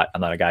whole lot.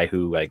 I'm not a guy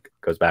who like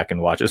goes back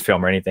and watches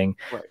film or anything,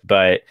 right.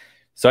 But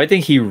so I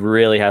think he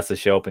really has to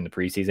show up in the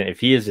preseason. If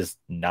he is just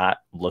not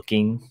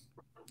looking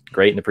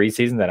great in the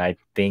preseason, then I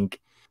think,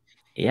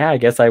 I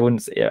guess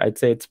I'd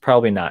say it's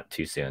probably not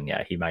too soon.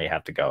 Yeah, he might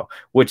have to go,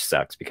 which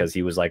sucks because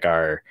he was like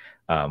our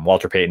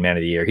Walter Payton Man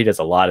of the Year. He does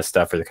a lot of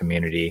stuff for the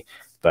community,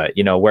 but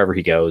wherever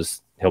he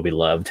goes, he'll be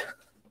loved.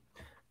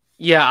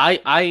 Yeah,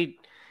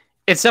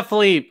 it's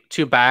definitely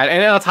too bad.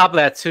 And on top of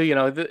that too,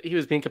 he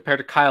was being compared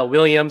to Kyle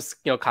Williams,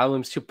 Kyle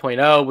Williams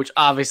 2.0, which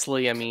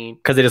obviously,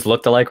 because they just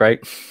looked alike, right?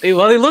 They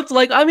looked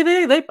like,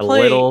 they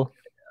play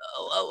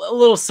a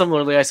little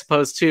similarly, I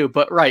suppose too,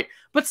 but right.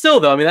 But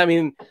still though,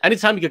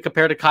 anytime you get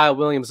compared to Kyle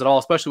Williams at all,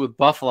 especially with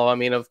Buffalo,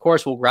 of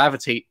course we'll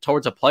gravitate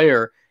towards a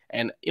player,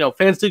 and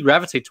fans do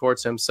gravitate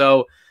towards him.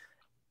 So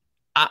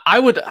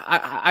I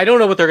don't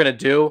know what they're going to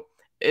do.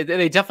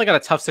 They definitely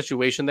got a tough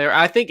situation there.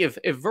 I think if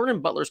Vernon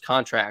Butler's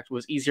contract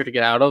was easier to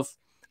get out of,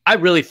 I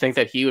really think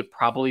that he would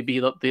probably be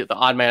the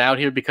odd man out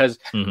here because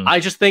I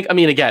just think,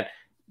 again,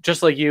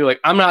 just like you, like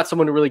I'm not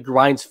someone who really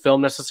grinds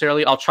film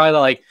necessarily. I'll try to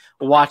like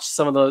watch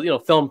some of the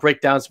film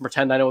breakdowns and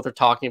pretend I know what they're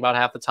talking about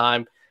half the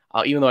time,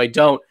 even though I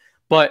don't.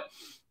 But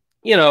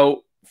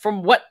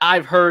from what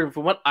I've heard,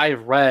 from what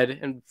I've read,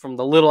 and from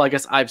the little I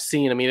guess I've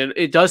seen,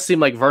 it does seem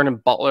like Vernon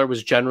Butler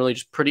was generally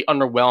just pretty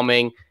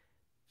underwhelming.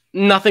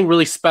 Nothing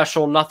really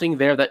special, nothing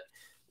there that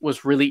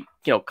was really,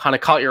 kind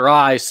of caught your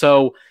eye.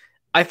 So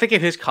I think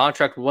if his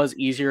contract was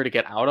easier to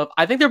get out of,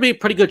 I think there'd be a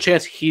pretty good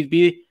chance he'd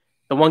be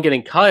the one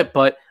getting cut.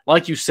 But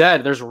like you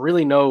said, there's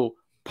really no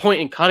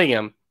point in cutting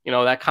him.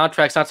 That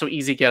contract's not so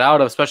easy to get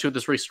out of, especially with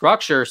this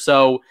restructure.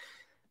 So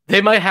they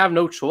might have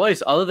no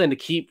choice other than to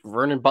keep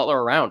Vernon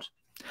Butler around.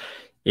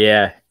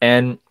 Yeah.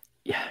 And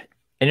I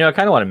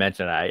kind of want to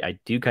mention, I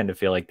do kind of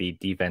feel like the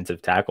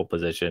defensive tackle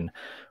position,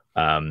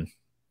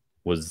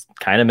 was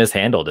kind of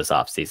mishandled this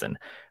offseason.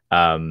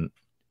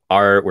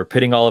 We're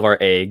putting all of our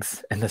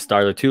eggs in the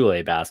Starler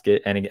Tule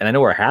basket, and I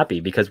know we're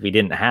happy because we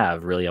didn't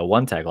have really a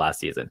one tag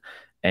last season,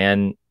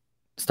 and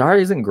Star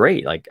isn't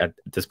great. Like at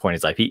this point in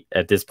his life,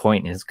 at this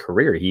point in his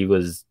career, he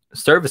was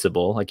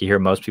serviceable, like you hear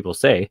most people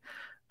say,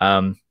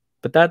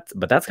 but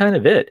that's kind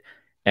of it.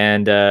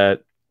 And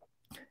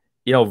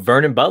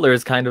Vernon Butler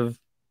is kind of,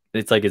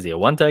 it's like, is he a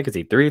one tech? Is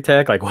he three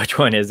tech? Like, which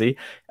one is he?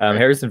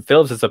 Harrison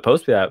Phillips is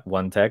supposed to be that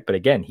one tech, but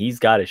again, he's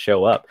got to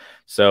show up.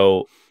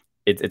 So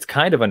it's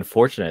kind of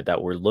unfortunate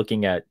that we're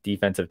looking at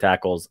defensive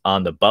tackles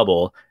on the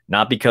bubble,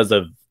 not because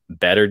of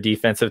better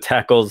defensive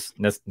tackles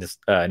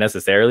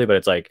necessarily, but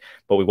it's like,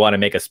 but we want to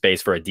make a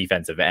space for a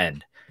defensive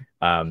end.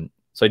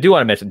 So I do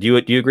want to mention, do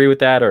you agree with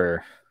that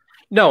or?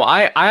 No,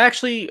 I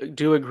actually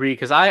do agree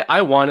because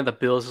I wanted the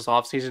Bills this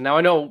offseason. Now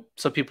I know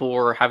some people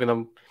were having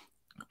them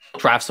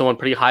draft someone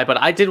pretty high, but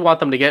I did want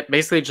them to get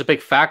basically just a big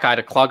fat guy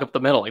to clog up the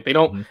middle. Like they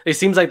don't, it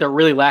seems like they're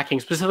really lacking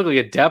specifically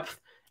a depth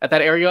at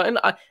that area. And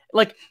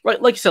like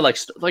you said,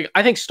 like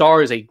I think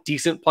Starr is a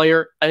decent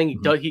player. I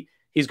think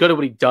he's good at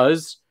what he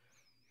does.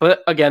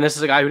 But again, this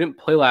is a guy who didn't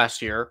play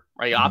last year,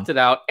 right? He opted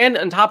out, and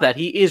on top of that,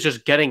 he is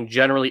just getting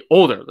generally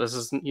older.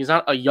 He's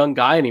not a young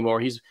guy anymore.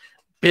 He's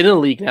been in the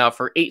league now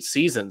for 8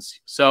 seasons.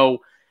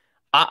 So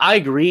I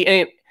agree,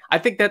 and I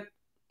think that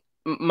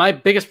my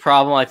biggest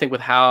problem, I think,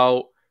 with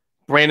how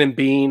Brandon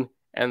Beane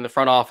and the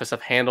front office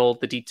have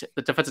handled the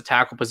defensive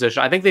tackle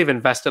position, I think they've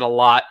invested a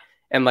lot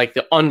in like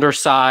the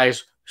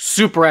undersized,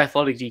 super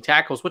athletic D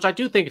tackles, which I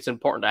do think it's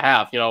important to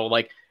have.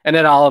 Like an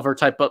Ed Oliver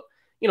type, but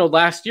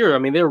last year,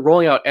 they were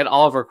rolling out Ed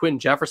Oliver, Quentin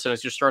Jefferson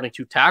as you're starting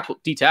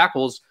D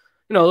tackles.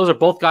 Those are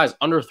both guys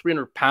under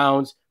 300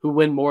 pounds who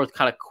win more with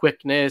kind of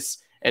quickness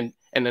and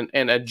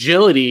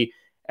agility.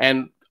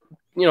 And,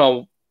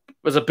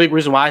 was a big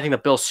reason why I think the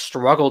Bills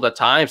struggled at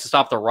times to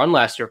stop the run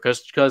last year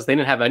because they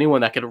didn't have anyone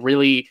that could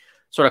really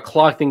sort of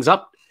clog things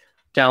up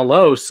down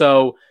low.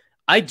 So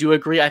I do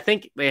agree. I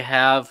think they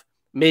have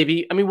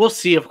maybe, we'll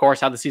see, of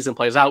course, how the season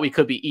plays out. We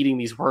could be eating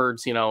these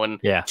words, in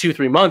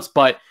 2-3 months,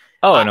 but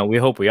no, we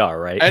hope we are,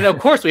 right? And of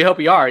course we hope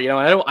we are.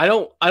 I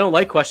don't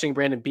like questioning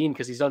Brandon Beane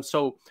because he's done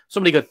so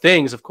many good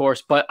things, of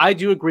course. But I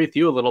do agree with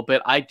you a little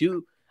bit. I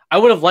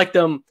would have liked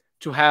them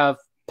to have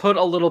put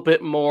a little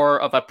bit more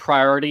of a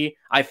priority,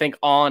 I think,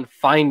 on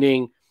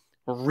finding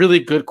really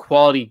good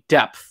quality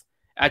depth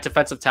at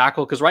defensive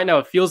tackle. Because right now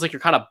it feels like you're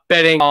kind of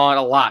betting on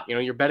a lot.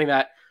 You're betting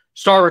that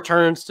Starr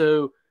returns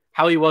to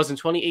how he was in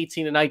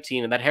 2018 and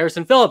 19, and that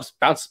Harrison Phillips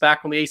bounces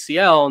back from the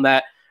ACL, and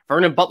that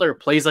Vernon Butler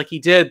plays like he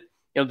did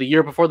the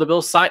year before the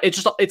Bills signed.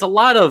 It's a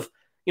lot of,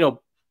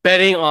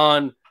 betting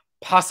on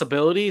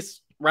possibilities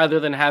rather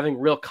than having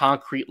real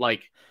concrete,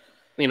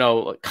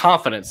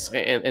 confidence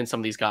in some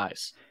of these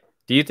guys.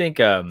 Do you think,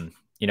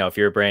 if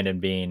you're Brandon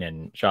Beane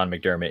and Sean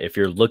McDermott, if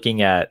you're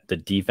looking at the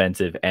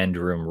defensive end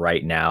room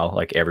right now,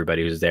 like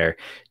everybody who's there,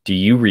 do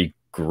you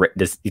regret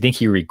this? Do you think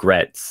he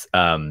regrets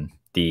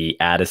the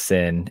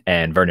Addison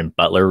and Vernon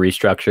Butler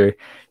restructure?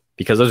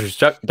 Because those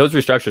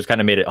restructures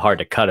kind of made it hard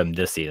to cut him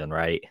this season,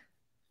 right?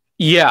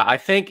 Yeah, I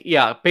think,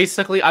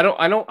 basically,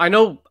 I know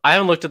I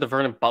haven't looked at the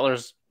Vernon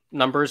Butler's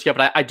numbers yet,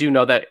 but I do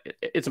know that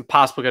it's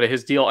impossible to get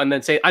his deal. And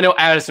then say, I know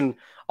Addison,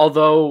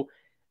 although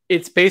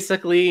it's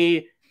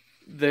basically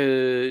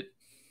they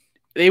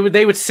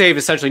would save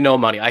essentially no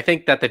money. I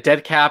think that the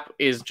dead cap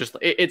is just,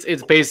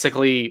 it's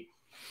basically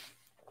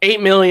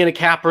 $8 million in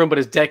cap room, but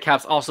his dead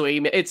cap's also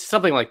 $8 million. It's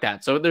something like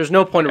that. So there's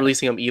no point in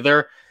releasing him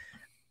either.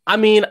 I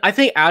mean, I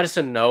think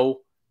Addison, no,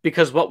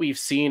 because what we've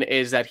seen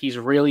is that he's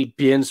really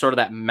been sort of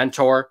that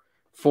mentor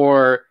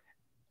for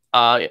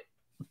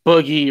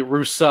Boogie,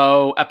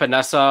 Rousseau,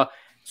 Epinesa.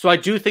 So I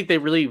do think they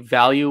really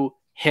value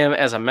him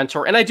as a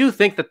mentor. And I do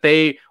think that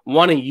they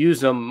want to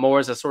use him more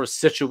as a sort of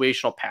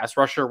situational pass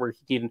rusher where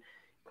he can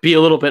be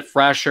a little bit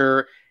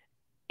fresher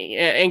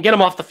and get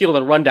him off the field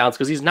in rundowns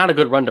because he's not a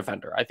good run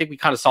defender. I think we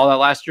kind of saw that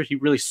last year. He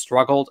really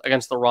struggled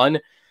against the run.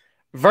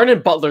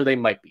 Vernon Butler, they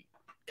might be.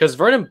 Because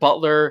Vernon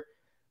Butler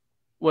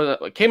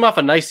came off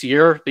a nice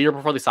year the year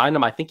before they signed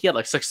him. I think he had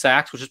like 6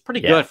 sacks, which is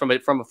pretty good from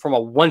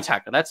a one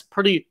tackle. That's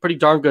pretty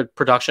darn good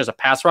production as a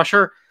pass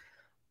rusher.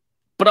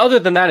 But other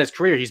than that, his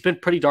career, he's been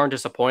pretty darn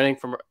disappointing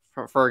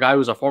for a guy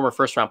who's a former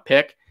first-round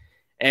pick.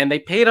 And they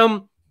paid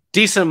him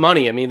decent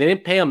money. I mean, they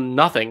didn't pay him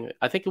nothing.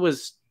 I think it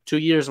was 2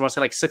 years, I want to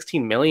say like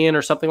 $16 million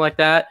or something like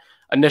that.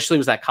 Initially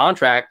was that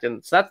contract.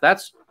 And so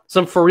that's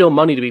some for real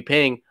money to be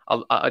paying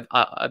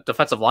a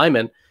defensive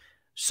lineman.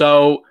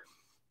 So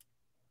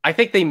I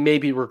think they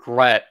maybe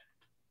regret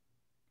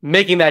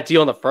making that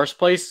deal in the first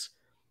place,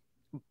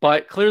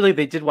 but clearly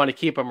they did want to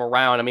keep him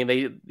around. I mean,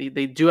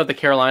 they do have the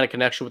Carolina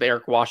connection with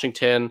Eric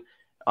Washington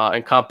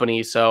and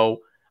company, so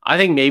I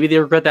think maybe they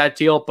regret that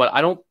deal, but I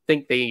don't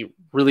think they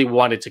really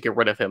wanted to get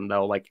rid of him,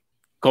 though, like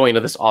going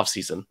into this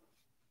offseason.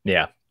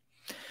 Yeah.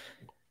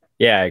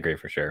 Yeah, I agree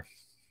for sure.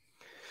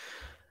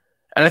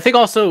 And I think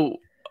also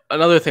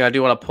another thing I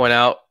do want to point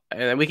out,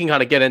 and we can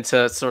kind of get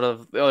into sort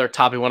of the other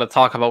topic we want to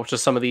talk about, which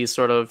is some of these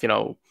sort of,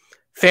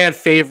 fan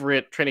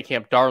favorite training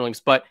camp darlings.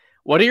 But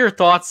what are your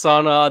thoughts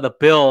on the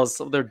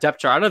Bills, their depth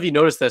chart? I don't know if you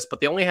noticed this, but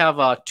they only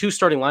have 2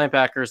 starting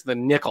linebackers, the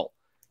nickel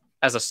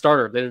as a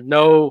starter. There's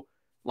no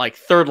like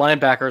third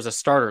linebacker as a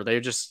starter. They're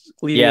just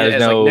leaving it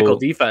as like nickel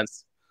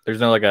defense. There's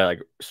no like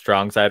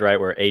strong side, right,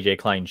 where AJ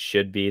Klein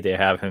should be. They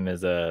have him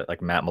as a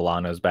like Matt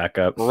Milano's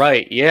backup.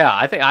 Right. Yeah.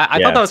 I think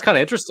I thought that was kind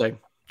of interesting.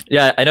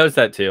 Yeah, I noticed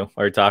that too.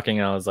 We were talking,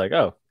 and I was like,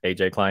 "Oh,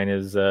 AJ Klein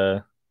is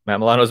Matt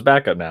Milano's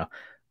backup now."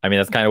 I mean,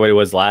 that's kind of what it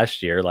was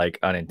last year, like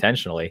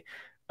unintentionally.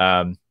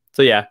 So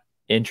yeah,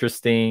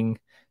 interesting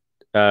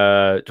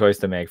choice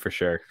to make for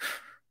sure.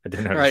 I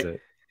didn't notice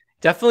it.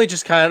 Definitely,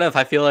 just kind of,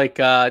 I feel like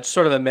just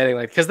sort of admitting,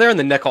 like, because they're in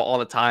the nickel all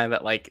the time.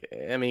 That, like,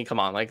 I mean, come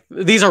on, like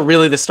these are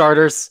really the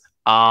starters.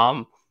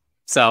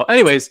 So,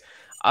 anyways,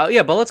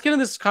 but let's get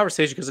into this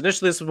conversation because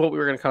initially this is what we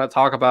were going to kind of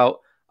talk about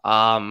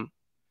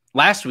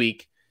last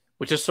week,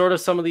 which is sort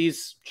of some of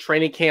these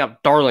training camp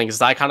darlings,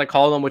 as I kind of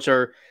call them, which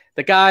are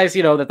the guys,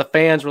 that the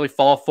fans really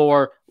fall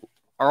for,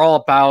 are all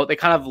about. They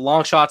kind of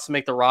long shots to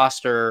make the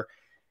roster.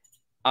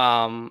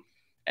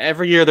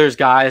 Every year there's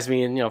guys,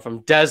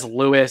 from Des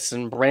Lewis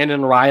and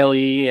Brandon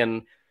Riley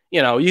and,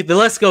 the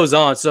list goes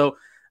on. So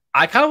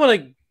I kind of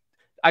want to,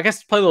 I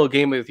guess, play a little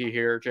game with you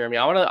here, Jeremy.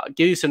 I want to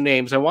give you some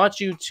names. I want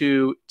you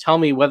to tell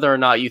me whether or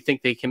not you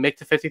think they can make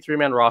the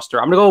 53-man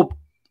roster. I'm going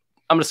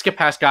to skip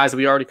past guys that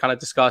we already kind of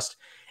discussed.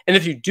 And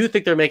if you do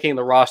think they're making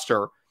the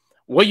roster,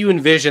 what you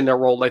envision their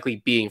role likely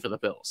being for the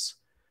Bills.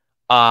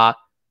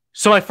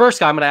 So my first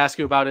guy I'm going to ask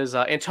you about is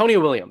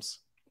Antonio Williams.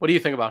 What do you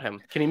think about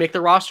him? Can he make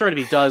the roster? And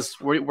if he does,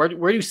 where do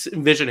you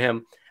envision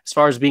him as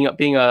far as being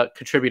a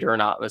contributor or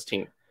not on this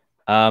team?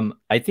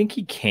 I think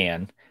he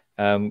can.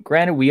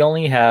 Granted, we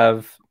only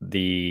have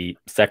the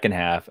second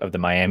half of the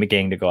Miami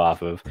game to go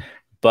off of,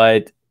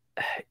 but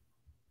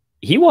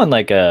he won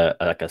like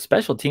a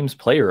special teams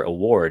player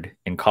award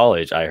in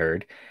college, I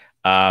heard.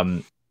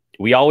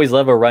 We always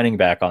love a running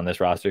back on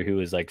this roster who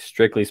is like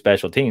strictly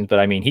special teams, but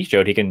I mean, he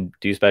showed he can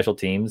do special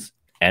teams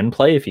and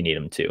play if you need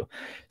him to.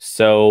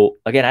 So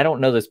again, I don't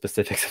know the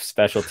specifics of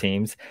special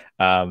teams.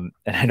 And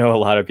I know a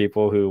lot of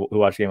people who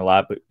watch the game a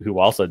lot, but who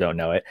also don't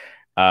know it.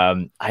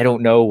 I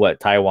don't know what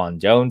Taron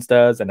Jones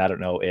does, and I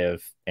don't know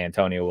if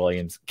Antonio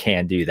Williams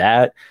can do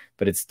that,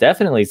 but it's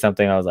definitely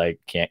something I was like,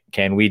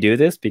 can we do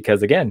this?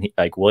 Because again,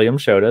 like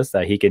Williams showed us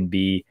that he can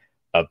be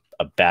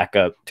a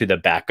backup to the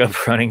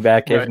backup running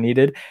back if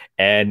needed,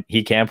 and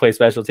he can play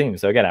special teams.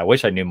 So again, I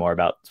wish I knew more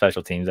about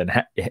special teams and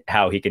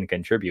how he can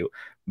contribute,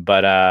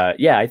 but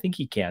yeah, I think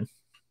he can.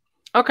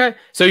 Okay.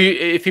 So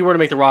if he were to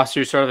make the roster,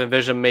 you sort of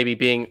envision maybe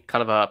being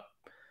kind of a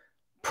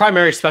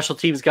primary special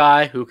teams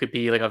guy who could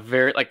be like a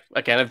very, like,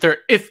 again,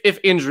 if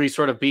injuries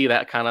sort of be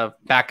that kind of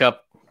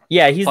backup.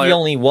 Yeah, he's player. The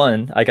only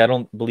one. Like, I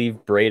don't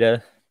believe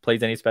Breda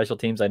plays any special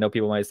teams. I know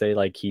people might say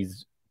like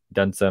he's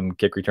done some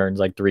kick returns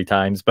like 3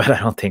 times, but I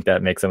don't think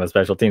that makes him a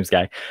special teams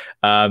guy.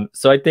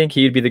 So I think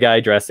he'd be the guy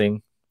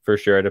dressing for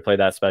sure to play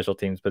that special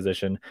teams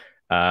position.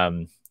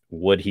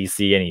 Would he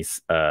see any,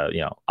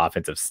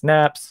 offensive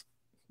snaps?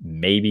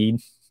 Maybe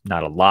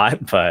not a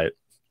lot, but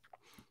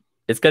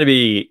it's going to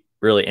be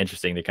really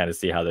interesting to kind of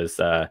see how this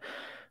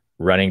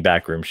running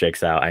back room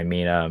shakes out. I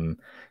mean,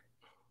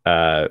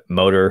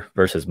 Motor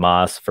versus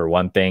Moss for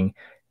one thing.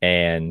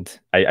 And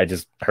I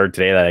just heard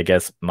today that I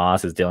guess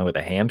Moss is dealing with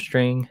a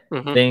hamstring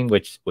thing,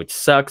 which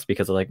sucks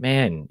because I'm like,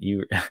 man,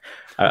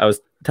 I was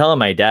telling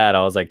my dad,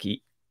 I was like,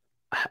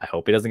 I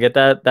hope he doesn't get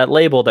that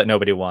label that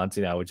nobody wants,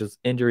 which is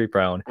injury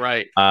prone.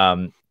 Right.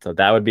 So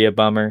that would be a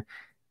bummer.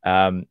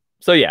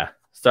 So yeah,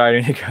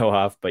 starting to go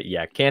off, but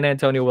yeah, can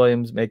Antonio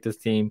Williams make this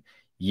team?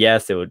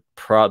 Yes, it would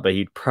but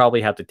he'd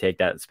probably have to take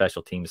that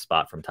special teams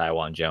spot from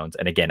Taron Jones.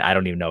 And again, I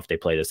don't even know if they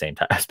play the same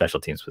special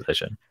teams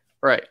position.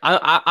 Right.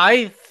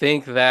 I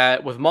think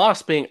that with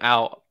Moss being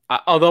out,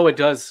 although it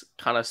does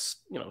kind of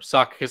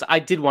suck because I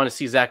did want to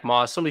see Zach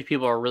Moss. So many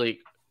people are really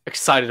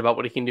excited about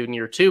what he can do in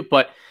year 2,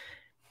 but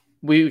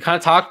we kind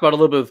of talked about a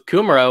little bit with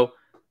Kumerow,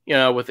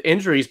 with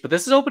injuries, but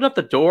this has opened up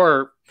the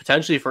door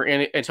potentially for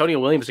Antonio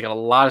Williams to get a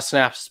lot of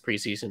snaps this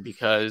preseason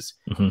because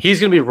he's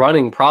going to be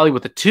running probably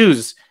with the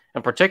 2s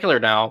in particular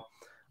now.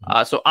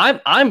 So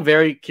I'm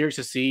very curious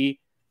to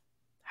see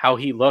how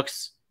he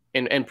looks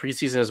in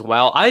preseason as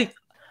well.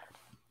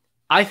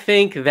 I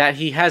think that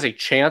he has a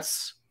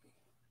chance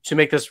to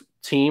make this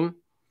team.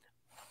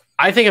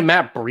 I think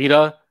Matt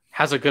Breida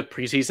has a good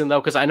preseason though,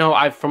 because I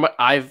know from what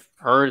I've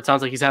heard, it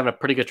sounds like he's having a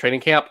pretty good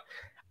training camp.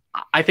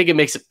 I think it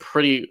makes it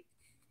pretty,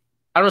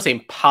 I don't want to say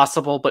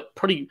impossible, but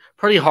pretty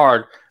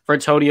hard for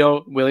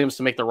Antonio Williams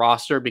to make the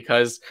roster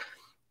because,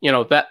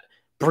 that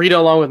Breida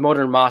along with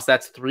Motor and Moss,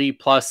 that's 3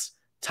 plus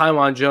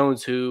Taron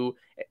Jones, who,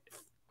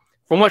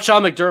 from what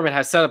Sean McDermott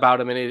has said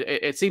about him, and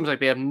it seems like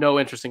they have no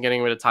interest in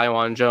getting rid of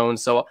Taron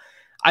Jones. So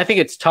I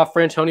think it's tough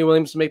for Antonio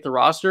Williams to make the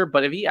roster,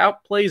 but if he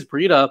outplays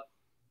Breida,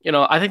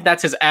 I think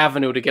that's his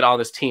avenue to get on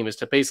this team is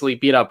to basically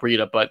beat out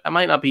Breida, but that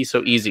might not be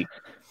so easy.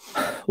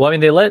 Well, I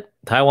mean, they let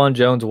Taron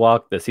Jones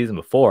walk the season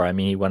before. I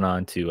mean, he went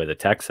on to the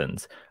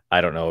Texans.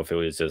 I don't know if it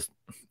was just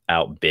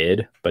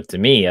outbid, but to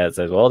me, as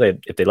well,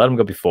 if they let him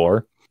go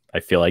before, I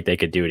feel like they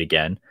could do it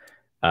again.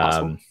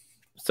 Awesome.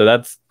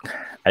 So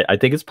I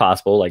think it's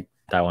possible. Like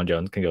Taron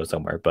Jones can go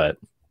somewhere, but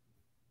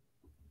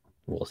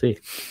we'll see.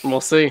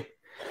 We'll see.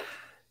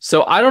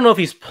 So I don't know if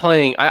he's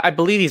playing. I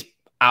believe he's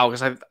out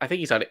because I think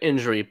he's out of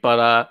injury.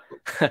 But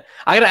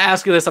I got to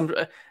ask you this.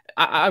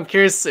 I'm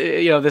curious.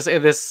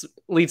 This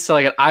leads to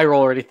like an eye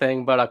roll or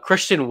anything. But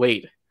Christian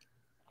Wade.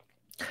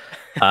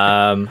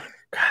 Gosh,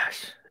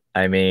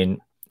 I mean,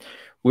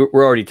 we're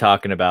already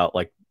talking about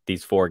like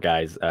these 4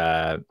 guys.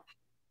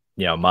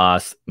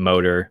 Moss,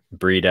 Motor,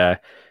 Breida,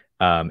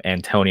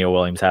 Antonio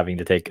Williams having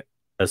to take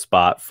a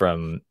spot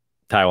from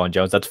Taron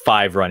Jones. That's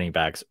 5 running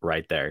backs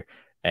right there,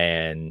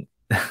 and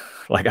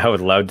like I would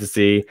love to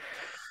see.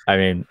 I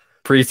mean,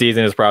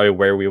 preseason is probably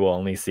where we will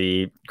only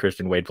see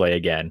Christian Wade play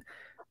again.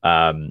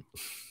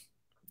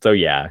 So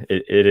yeah,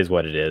 it is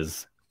what it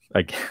is.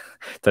 Like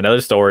it's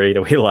another story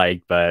that we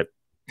like, but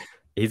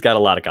he's got a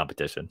lot of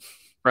competition.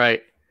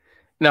 Right.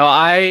 No,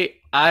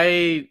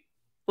 I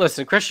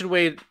listen, Christian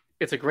Wade,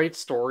 it's a great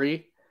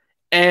story.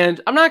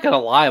 And I'm not gonna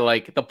lie,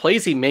 like the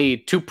plays he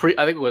made I think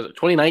it was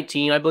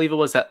 2019, I believe it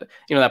was that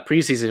that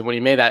preseason when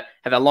he made had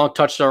that long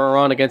touchdown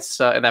run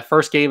against in that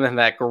first game and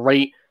that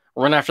great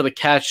run after the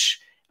catch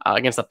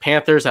against the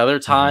Panthers the other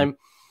time,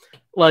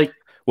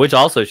 which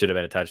also should have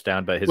been a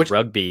touchdown, but his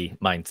rugby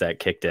mindset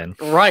kicked in.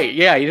 Right?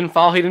 Yeah, he didn't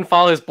follow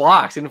his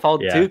blocks, he didn't follow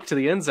Duke to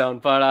the end zone.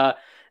 But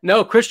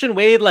no, Christian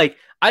Wade, like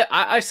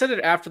I said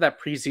it after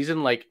that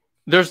preseason, like.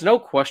 There's no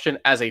question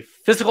as a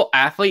physical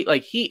athlete,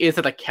 like he is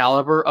at the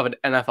caliber of an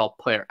NFL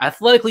player,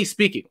 athletically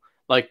speaking,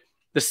 like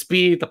the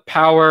speed, the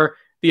power,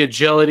 the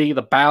agility,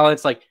 the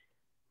balance, like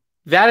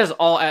that is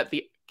all at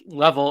the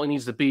level it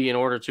needs to be in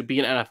order to be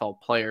an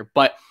NFL player.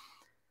 But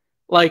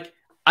like,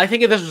 I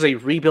think if this was a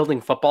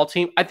rebuilding football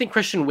team, I think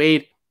Christian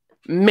Wade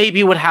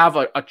maybe would have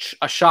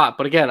a shot.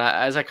 But again,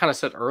 as I kind of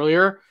said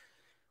earlier,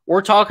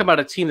 we're talking about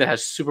a team that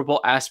has Super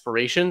Bowl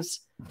aspirations.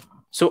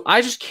 So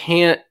I just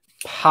can't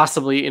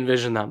possibly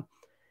envision them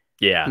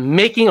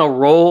making a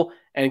role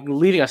and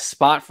leaving a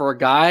spot for a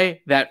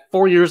guy that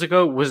 4 years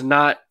ago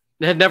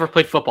had never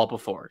played football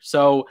before.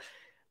 So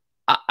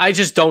I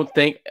just don't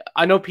think.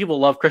 I know people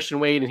love Christian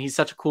Wade and he's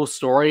such a cool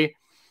story.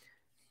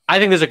 I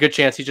think there's a good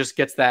chance he just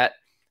gets that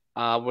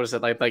what is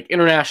it, like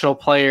international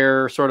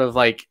player sort of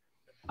like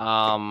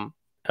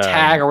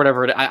tag or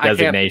whatever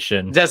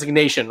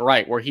designation,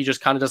 right, where he just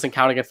kind of doesn't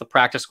count against the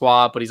practice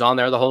squad, but he's on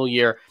there the whole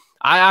year.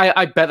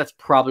 I bet that's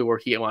probably where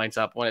he winds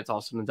up when it's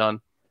all said and done.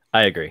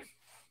 I agree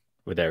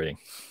with everything.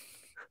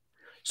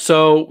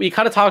 So we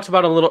kind of talked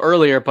about it a little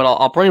earlier, but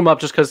I'll bring him up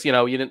just because we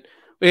didn't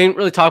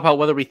really talk about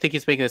whether we think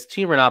he's making this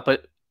team or not.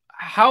 But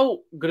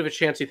how good of a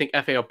chance do you think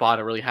F.A.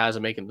 Obada really has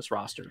of making this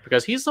roster?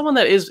 Because he's someone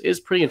that is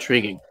pretty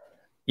intriguing.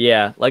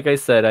 Yeah, like I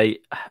said, I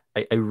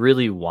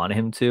really want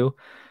him to,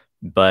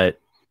 but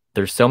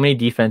there's so many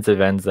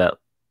defensive ends that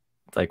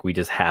like we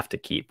just have to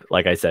keep.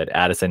 Like I said,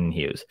 Addison and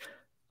Hughes,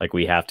 like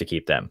we have to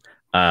keep them.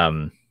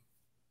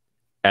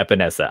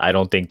 Epinesa, I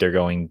don't think they're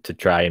going to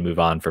try and move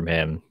on from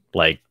him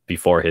like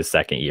before his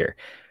second year.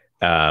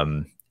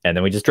 And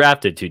then we just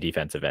drafted 2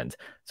 defensive ends.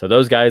 So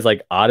those guys,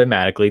 like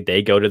automatically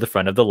they go to the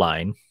front of the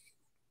line.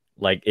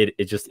 Like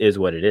it just is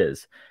what it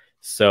is.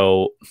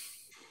 So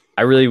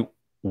I really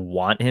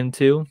want him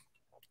to.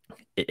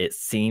 It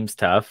seems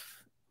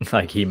tough.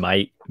 Like he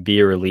might be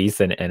a release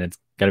and it's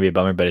going to be a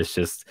bummer, but it's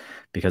just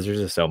because there's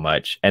just so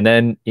much. And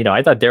then,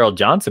 I thought Darryl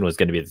Johnson was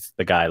going to be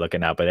the guy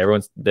looking out, but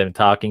everyone's been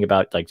talking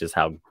about like just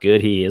how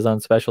good he is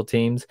on special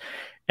teams.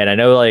 And I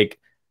know like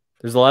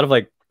there's a lot of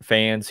like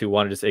fans who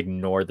want to just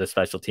ignore the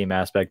special team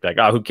aspect. Like,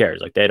 oh, who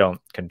cares? Like they don't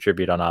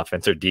contribute on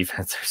offense or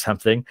defense or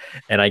something.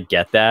 And I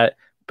get that,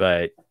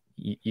 but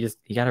you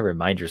got to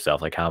remind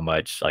yourself like how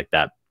much like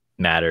that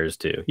matters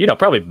to,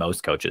 probably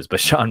most coaches, but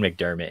Sean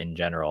McDermott in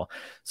general.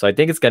 So I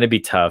think it's going to be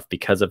tough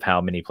because of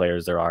how many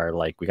players there are.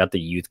 Like we got the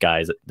youth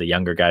guys, the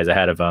younger guys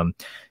ahead of them.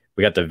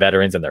 We got the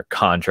veterans and their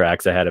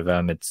contracts ahead of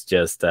them. It's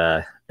just,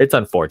 it's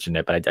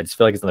unfortunate, but I just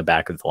feel like it's on the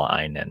back of the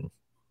line and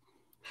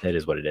it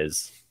is what it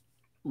is.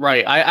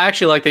 Right. I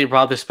actually like that you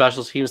brought this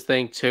special teams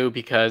thing too,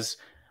 because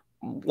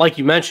like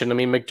you mentioned, I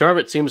mean,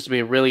 McDermott seems to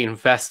be really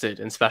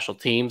invested in special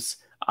teams.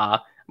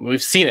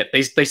 We've seen it.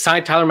 They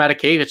signed Tyler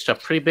Matakevich to a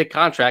pretty big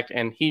contract,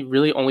 and he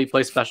really only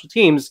plays special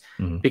teams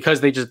because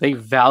they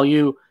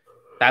value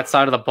that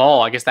side of the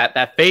ball. I guess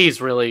that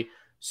phase really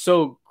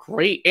so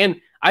great.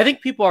 And I think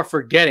people are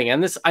forgetting,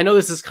 and I know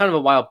this is kind of a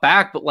while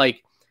back, but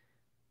like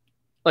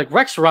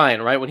Rex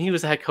Ryan, right? When he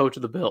was the head coach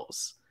of the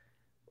Bills,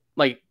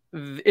 like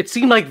it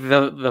seemed like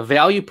the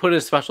value put in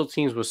special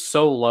teams was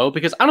so low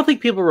because I don't think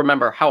people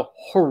remember how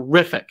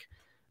horrific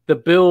the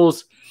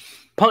Bills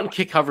punt and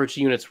kick coverage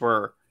units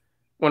were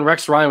when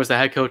Rex Ryan was the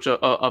head coach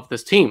of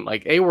this team.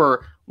 Like they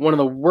were one of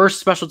the worst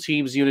special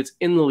teams units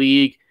in the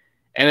league.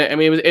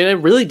 And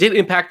it really did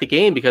impact the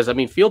game because, I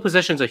mean, field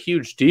position is a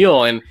huge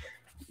deal and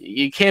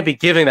you can't be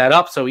giving that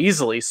up so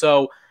easily.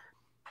 So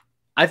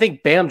I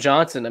think Bam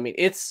Johnson, I mean,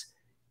 it's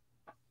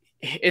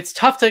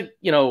tough to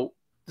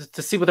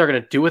see what they're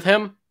going to do with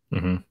him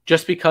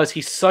just because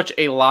he's such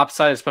a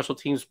lopsided special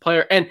teams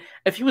player. And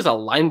if he was a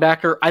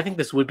linebacker, I think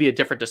this would be a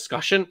different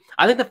discussion.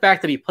 I think the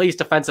fact that he plays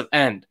defensive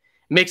end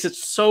makes it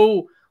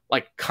so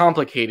like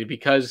complicated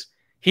because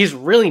he's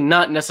really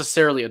not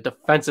necessarily a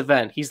defensive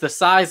end. He's the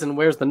size and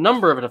wears the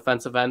number of a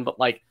defensive end, but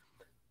like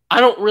I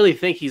don't really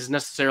think he's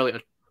necessarily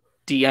a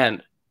D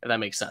end, if that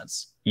makes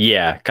sense.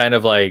 Yeah, kind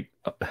of like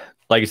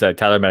you said,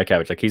 Tyler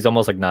Matakevich. Like he's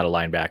almost like not a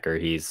linebacker;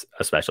 he's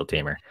a special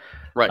teamer.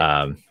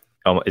 Right.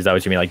 Is that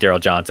what you mean? Like Darryl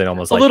Johnson,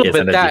 almost like a little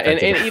bit that,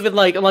 and even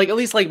like at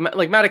least like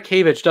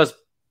Matakevich does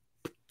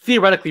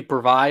theoretically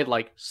provide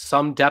like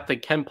some depth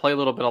and can play a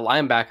little bit of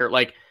linebacker.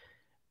 Like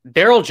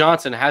Darryl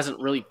Johnson hasn't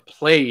really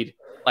played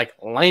like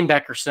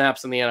linebacker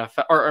snaps in the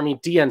NFL, or I mean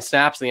DN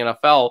snaps in the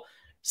NFL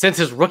since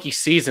his rookie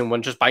season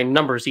when just by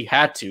numbers he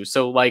had to.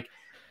 So like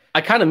I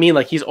kind of mean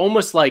like he's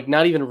almost like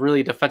not even really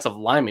a defensive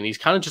lineman. He's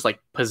kind of just like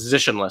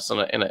positionless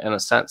in a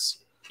sense.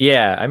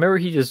 Yeah, I remember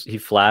he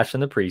flashed in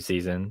the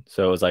preseason,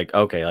 so it was like,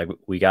 okay, like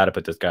we got to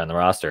put this guy on the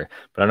roster.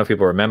 But I don't know if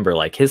people remember,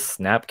 like his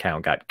snap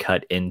count got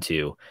cut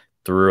into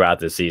throughout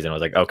the season. I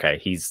was like, okay,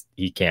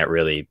 he can't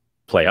really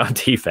play on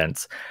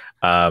defense.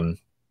 But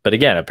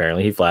again,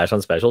 apparently he flashed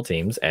on special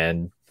teams,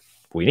 and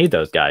we need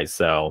those guys.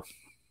 So,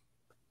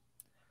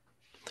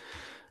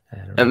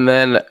 and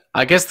then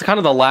I guess kind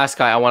of the last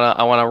guy I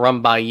want to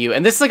run by you,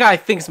 and this is the guy I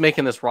think is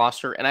making this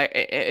roster, and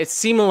it's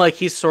seeming like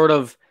he's sort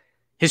of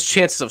his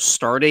chances of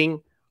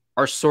starting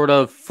are sort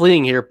of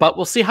fleeting here, but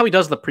we'll see how he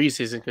does in the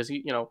preseason because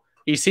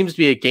he seems to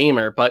be a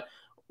gamer. But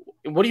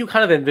what do you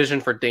kind of envision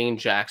for Dane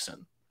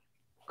Jackson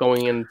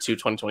going into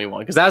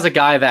 2021? Because that's a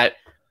guy that,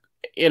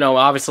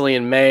 obviously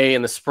in May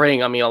and the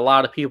spring, I mean, a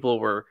lot of people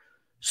were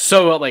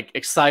so like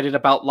excited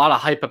about, a lot of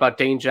hype about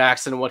Dane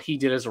Jackson and what he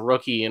did as a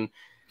rookie. And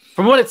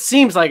from what it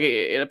seems like,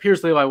 it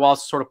appears Levi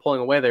Wallace is sort of pulling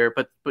away there.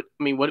 But I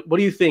mean, what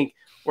do you think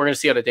we're going to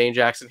see out of Dane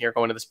Jackson here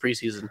going into this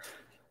preseason?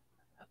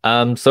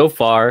 So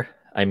far,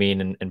 I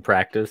mean, in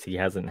practice, he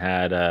hasn't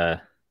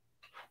had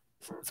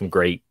some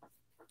great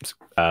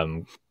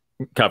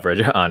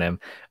coverage on him.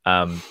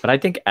 But I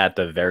think at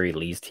the very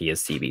least, he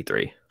is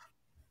CB3.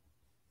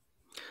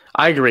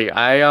 I agree.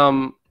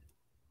 Again,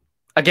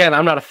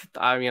 I'm not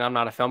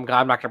a film guy.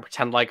 I'm not going to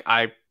pretend like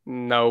I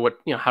know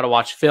how to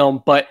watch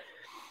film, but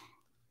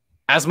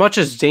as much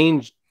as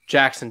Dane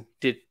Jackson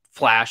did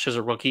flash as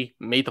a rookie,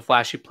 made the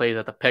flashy plays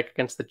at the pick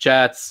against the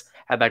Jets,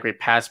 had that great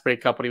pass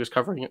breakup when he was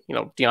covering,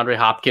 DeAndre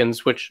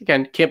Hopkins, which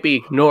again can't be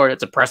ignored.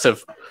 It's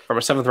impressive from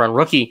a 7th round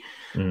rookie.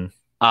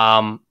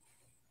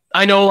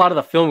 I know a lot of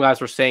the film guys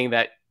were saying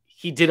that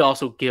he did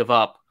also give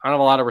up kind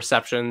of a lot of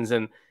receptions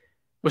and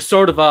was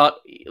sort of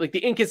like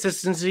the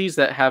inconsistencies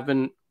that have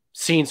been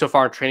seen so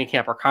far in training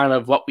camp are kind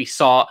of what we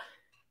saw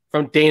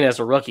from Dane as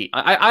a rookie.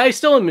 I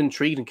still am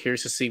intrigued and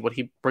curious to see what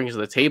he brings to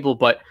the table,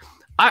 but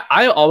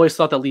I always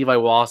thought that Levi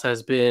Wallace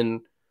has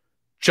been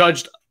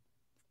judged,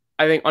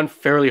 I think,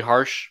 unfairly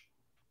harsh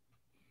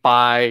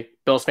by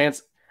Bills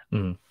fans.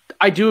 Mm-hmm.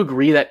 I do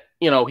agree that,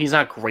 he's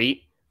not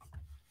great,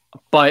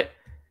 but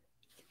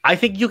I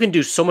think you can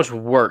do so much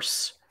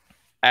worse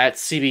at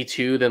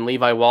CB2 than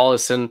Levi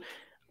Wallace. And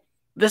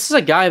this is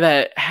a guy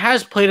that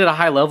has played at a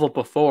high level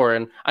before.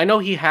 And I know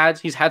he's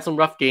had some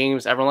rough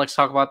games. Everyone likes to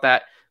talk about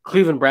that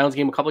Cleveland Browns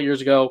game a couple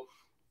years ago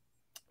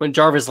when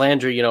Jarvis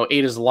Landry,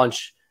 ate his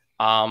lunch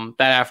that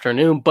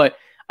afternoon. But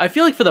I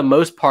feel like for the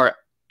most part,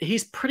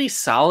 he's pretty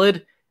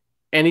solid,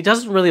 and he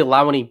doesn't really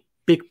allow any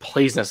big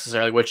plays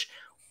necessarily, which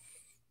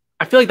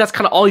I feel like that's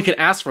kind of all you can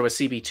ask from a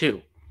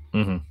CB2.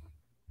 Mm-hmm.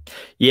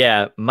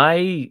 Yeah,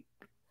 my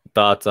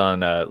thoughts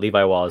on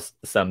Levi Wallace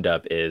summed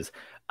up is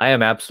I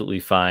am absolutely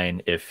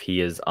fine if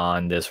he is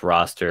on this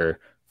roster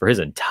for his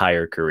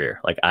entire career.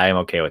 Like, I am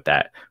okay with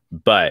that.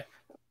 But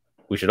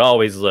we should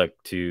always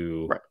look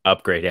to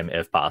upgrade him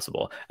if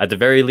possible. At the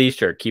very least,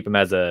 sure, keep him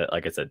as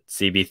like I said,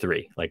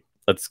 CB3. Like,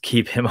 let's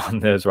keep him on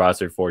this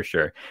roster for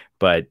sure.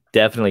 But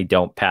definitely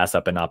don't pass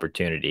up an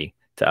opportunity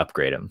to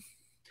upgrade him.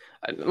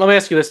 Let me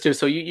ask you this too.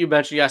 So you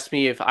asked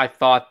me if I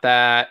thought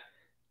that,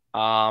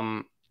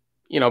 the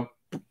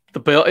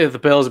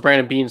Bills,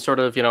 Brandon Beane sort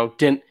of,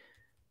 didn't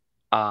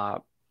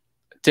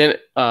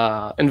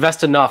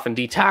invest enough in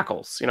D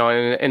tackles, in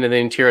the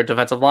interior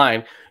defensive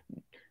line.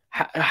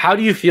 How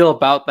do you feel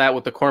about that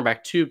with the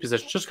cornerback 2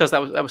 position? Just because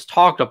that was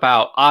talked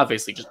about,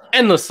 obviously, just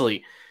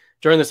endlessly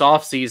during this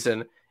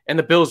offseason, and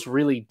the Bills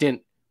really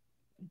didn't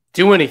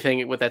do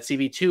anything with that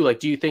CB2. Like,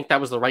 do you think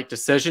that was the right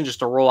decision just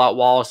to roll out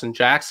Wallace and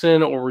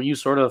Jackson, or were you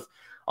sort of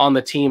on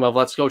the team of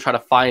let's go try to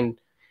find,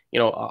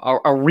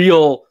 a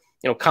real,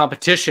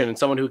 competition and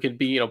someone who could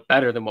be,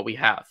 better than what we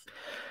have?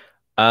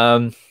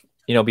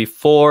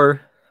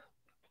 Before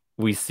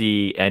we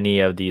see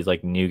any of these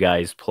like new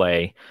guys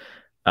play,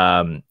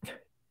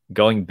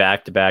 going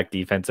back-to-back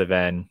defensive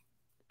end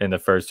in the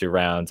first 2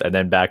 rounds and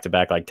then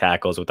back-to-back like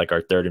tackles with like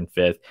our 3rd and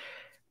 5th,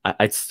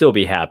 I'd still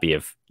be happy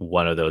if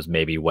one of those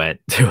maybe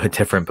went to a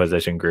different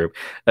position group.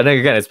 And then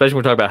again, especially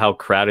when we talk about how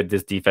crowded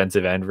this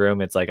defensive end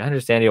room, it's like, I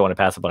understand you don't want to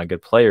pass up on a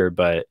good player,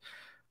 but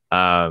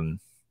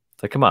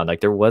it's like, come on, like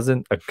there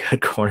wasn't a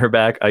good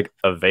cornerback like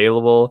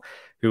available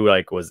who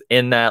like was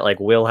in that like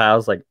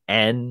wheelhouse, like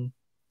and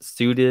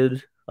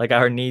suited like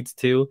our needs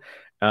too.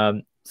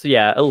 So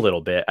yeah, a little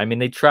bit. I mean,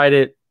 they tried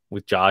it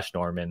with Josh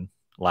Norman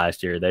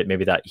last year. That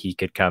maybe that he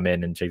could come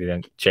in and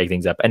shake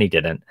things up, and he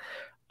didn't.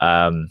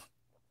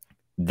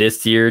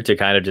 This year, to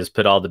kind of just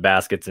put all the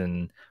baskets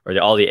in, or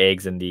all the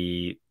eggs in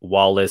the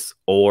Wallace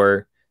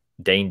or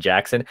Dane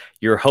Jackson,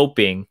 you're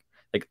hoping,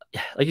 like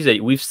you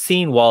said, we've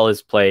seen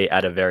Wallace play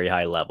at a very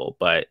high level,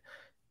 but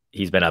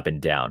he's been up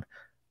and down.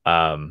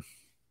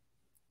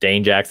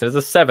 Dane Jackson is a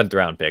 7th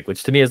round pick,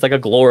 which to me is like a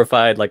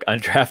glorified, like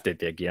undrafted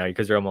pick,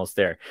 because you're almost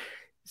there.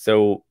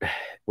 So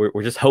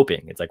we're just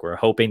hoping. It's like we're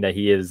hoping that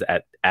he is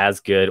at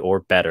as good or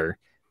better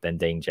than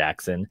Dane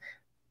Jackson.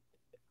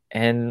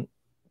 And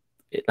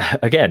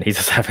again, he's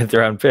a 7th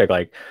round pick.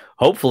 Like,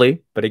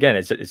 hopefully, but again,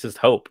 it's just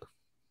hope.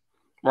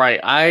 Right.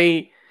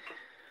 I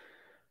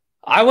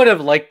would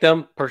have liked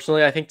them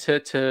personally, I think,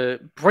 to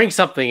bring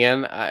something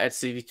in at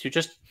CV2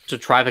 just to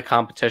try the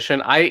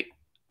competition.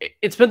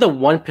 It's been the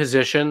one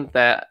position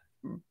that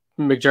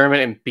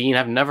McDermott and Beane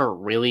have never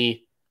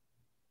really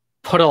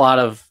put a lot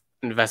of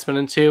investment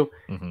into.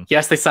 Mm-hmm.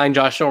 Yes, they signed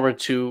Josh Norman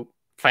to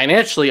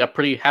financially a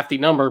pretty hefty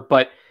number,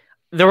 but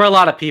there were a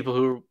lot of people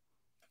who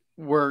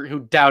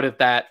doubted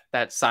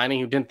that signing,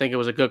 who didn't think it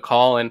was a good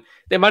call, and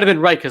they might have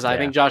been right, because I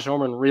think Josh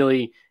Norman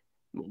really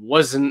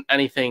wasn't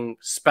anything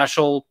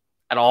special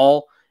at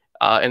all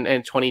in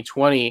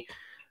 2020.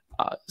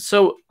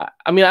 So,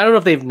 I mean, I don't know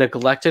if they've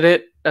neglected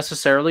it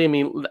necessarily. I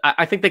mean,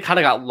 I think they kind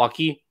of got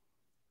lucky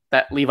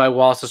that Levi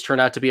Wallace has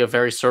turned out to be a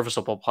very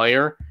serviceable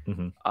player.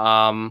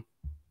 Mm-hmm.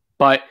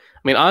 But,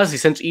 I mean, honestly,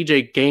 since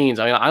EJ Gaines,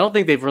 I mean, I don't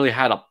think they've really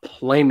had a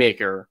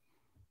playmaker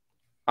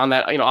on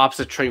that,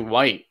 opposite Trey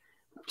White.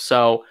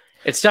 So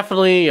it's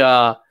definitely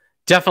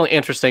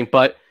interesting,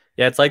 but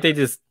yeah, it's like they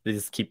just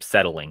keep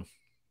settling,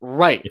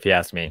 right? If you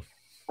ask me,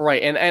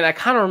 right. And I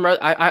kind of remember,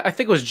 I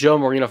think it was Joe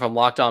Marino from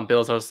Locked On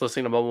Bills. I was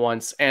listening to him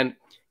once, and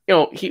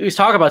he was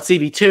talking about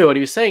CB2, and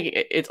he was saying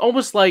it's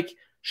almost like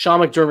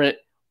Sean McDermott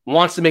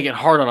wants to make it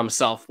hard on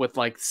himself with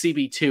like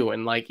CB2,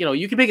 and like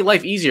you can make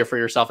life easier for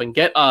yourself and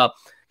get a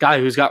guy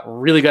who's got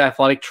really good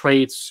athletic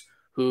traits,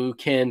 who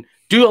can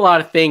do a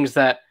lot of things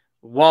that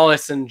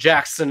Wallace and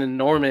Jackson and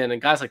Norman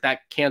and guys like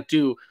that can't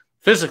do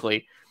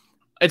physically.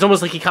 It's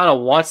almost like he kind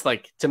of wants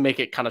like to make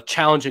it kind of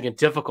challenging and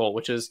difficult,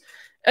 which is,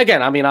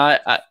 again, I mean, I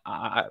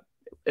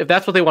if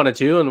that's what they want to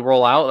do and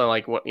roll out, and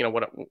like what are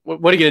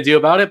you going to do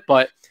about it?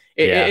 But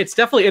it's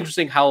definitely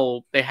interesting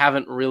how they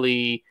haven't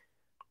really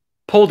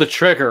pulled the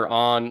trigger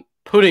on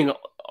putting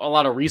a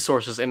lot of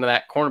resources into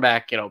that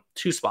cornerback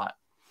 2 spot.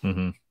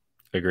 Mm-hmm.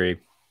 Agree.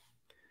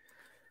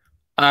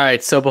 All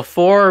right, so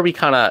before we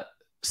kind of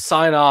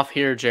sign off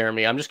here,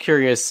 Jeremy, I'm just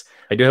curious.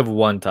 I do have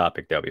one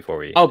topic though before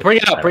we. Oh, bring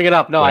it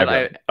up. No,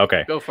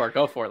 okay. Go for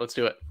it. Let's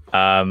do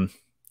it.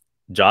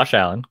 Josh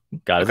Allen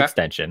got his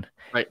extension,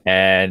 right?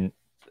 And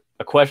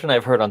a question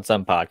I've heard on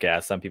some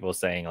podcasts, some people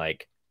saying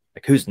like,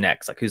 like who's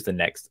next? Like who's the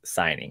next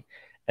signing?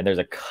 And there's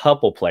a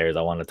couple players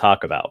I want to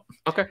talk about.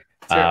 Okay.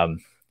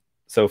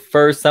 So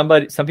first, some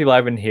people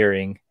I've been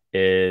hearing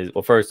is,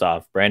 well, first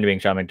off, brand new being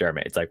Sean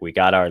McDermott. It's like we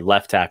got our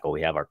left tackle,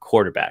 we have our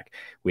quarterback,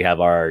 we have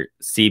our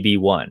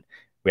CB1,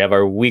 we have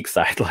our weak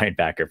side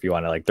linebacker. If you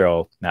want to like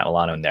throw Matt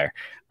Milano in there,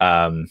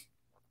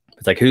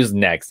 it's like who's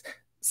next?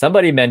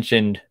 Somebody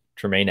mentioned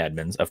Tremaine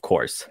Edmunds, of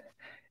course,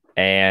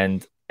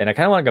 and I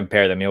kind of want to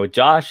compare them. You know, with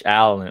Josh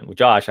Allen, with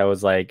Josh, I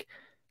was like,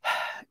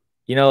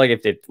 you know, like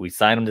if we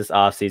sign him this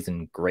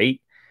offseason,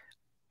 great.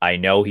 I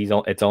know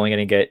it's only going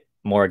to get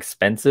more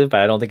expensive,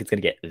 but I don't think it's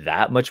going to get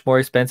that much more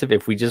expensive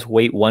if we just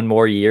wait one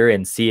more year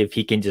and see if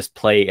he can just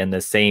play in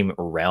the same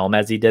realm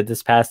as he did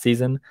this past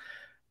season.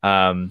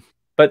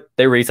 But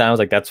they re-signed. I was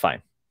like, that's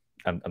fine.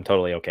 I'm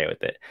totally okay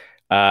with it.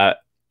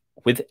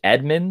 With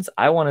Edmunds,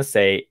 I want to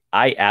say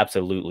I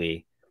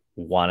absolutely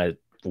want to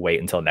wait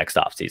until next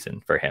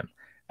offseason for him.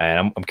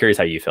 And I'm curious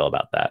how you feel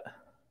about that.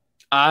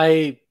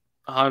 I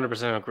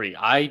 100% agree.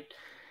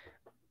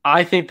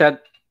 I think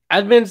that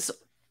Edmunds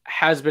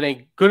has been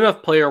a good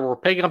enough player where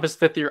picking up his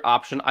 5th-year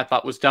option, I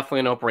thought was definitely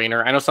a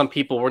no-brainer. I know some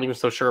people weren't even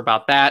so sure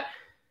about that.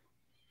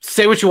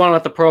 Say what you want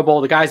about the Pro Bowl.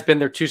 The guy's been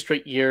there 2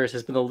 straight years,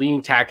 has been the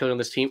leading tackler on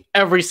this team.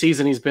 Every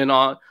season he's been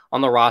on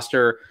the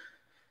roster.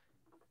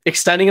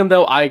 Extending him,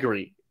 though, I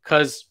agree.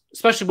 Because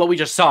especially what we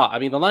just saw. I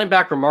mean, the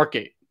linebacker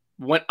market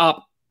went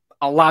up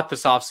a lot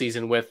this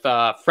offseason with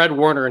Fred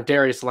Warner and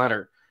Darius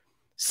Leonard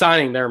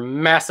signing their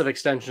massive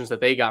extensions that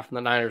they got from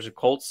the Niners and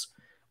Colts.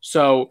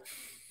 So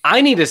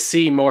I need to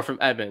see more from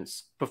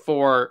Edmunds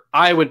before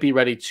I would be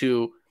ready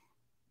to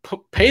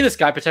pay this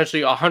guy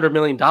potentially $100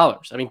 million. I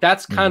mean,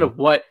 that's kind of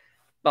what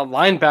the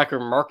linebacker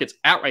market's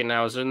at right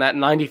now, is in that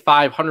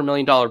 $95-100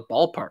 million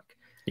ballpark.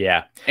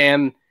 Yeah.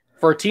 And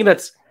for a team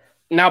that's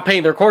now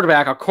paying their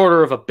quarterback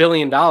 $250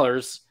 million,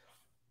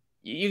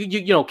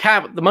 you know,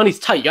 cap, the money's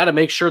tight. You got to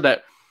make sure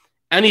that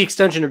any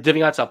extension of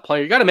divvying out to a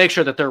player, you got to make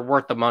sure that they're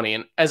worth the money.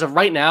 And as of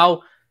right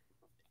now,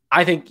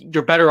 I think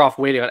you're better off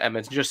waiting on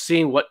Edmunds and just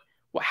seeing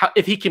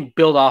if he can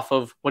build off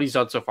of what he's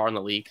done so far in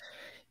the league.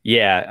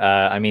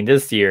 Yeah, I mean,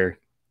 this year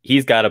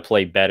he's got to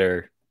play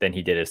better than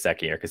he did his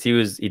second year, because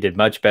he did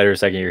much better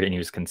second year and he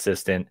was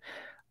consistent.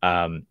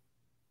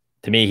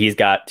 To me, he's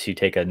got to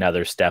take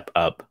another step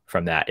up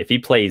from that. If he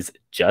plays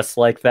just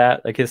like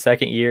that, like his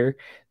second year,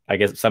 I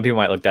guess some people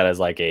might look at that as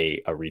like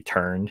a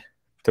return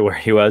to where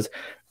he was.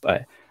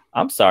 But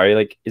I'm sorry,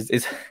 like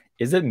is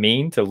it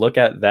mean to look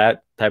at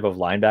that type of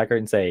linebacker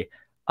and say,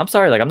 I'm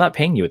sorry, like I'm not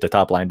paying you what the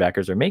top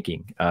linebackers are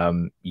making.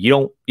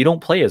 You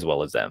don't play as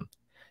well as them.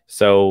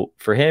 So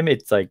for him,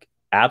 it's like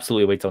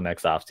absolutely wait till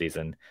next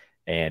offseason,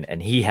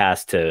 and he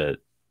has to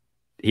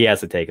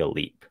take a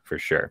leap for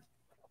sure.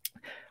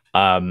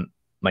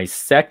 My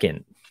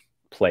second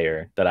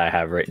player that I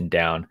have written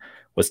down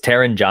was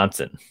Taron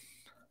Johnson.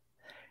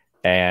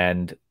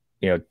 And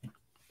you know,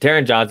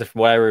 Taron Johnson,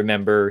 from what I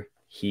remember,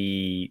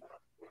 he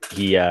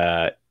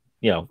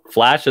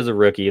flashed as a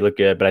rookie, he looked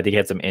good, but I think he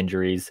had some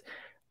injuries.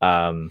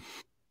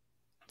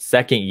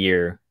 Second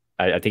year,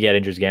 I think he had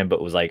injuries again,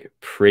 but was like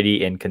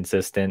pretty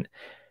inconsistent.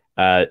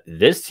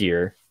 This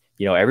year,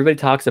 you know, everybody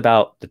talks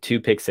about the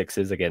 2 pick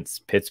sixes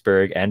against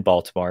Pittsburgh and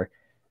Baltimore.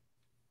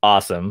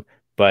 Awesome.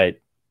 But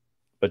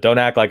don't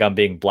act like I'm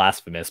being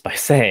blasphemous by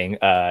saying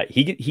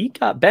he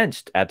got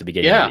benched at the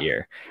beginning of the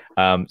year.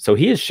 So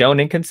he has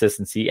shown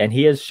inconsistency, and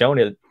he has shown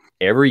it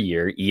every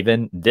year,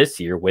 even this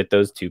year with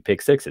those 2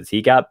 pick sixes.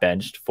 He got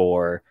benched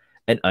for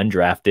an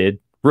undrafted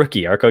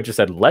rookie. Our coach just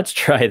said, let's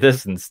try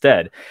this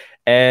instead.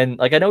 And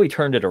like, I know he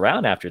turned it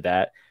around after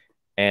that.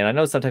 And I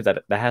know sometimes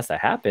that has to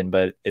happen,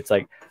 but it's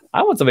like,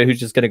 I want somebody who's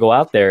just going to go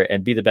out there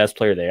and be the best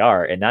player they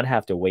are and not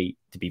have to wait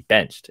to be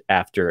benched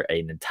after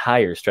an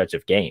entire stretch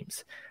of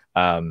games.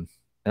 And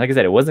like I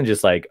said, it wasn't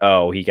just like,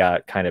 oh, he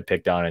got kind of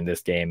picked on in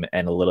this game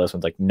and the littlest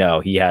one's like, no,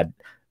 he had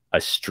a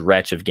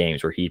stretch of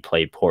games where he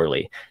played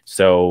poorly.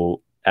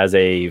 So as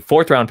a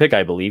 4th round pick,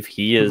 I believe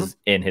he is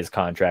in his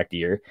contract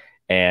year.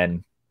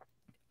 And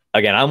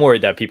again, I'm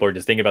worried that people are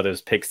just thinking about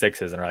those pick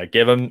sixes and are like,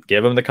 give him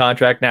the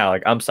contract now.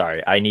 Like, I'm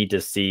sorry, I need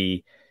to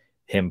see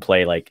him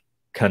play like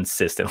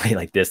consistently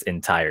like this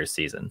entire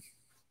season.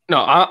 No,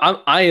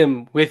 I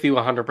am with you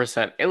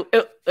 100%.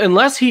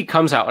 Unless he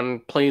comes out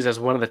and plays as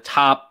one of the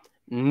top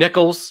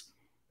nickels,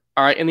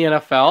 all right, in the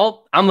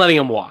NFL, I'm letting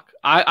him walk.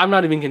 I'm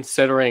not even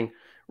considering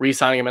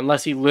re-signing him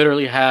unless he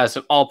literally has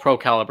an all-pro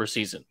caliber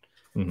season.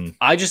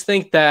 I just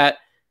think that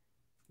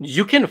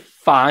you can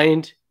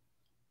find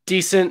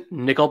decent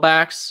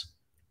nickelbacks.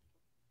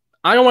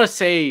 I don't want to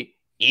say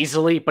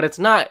easily, but it's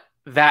not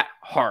that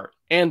hard.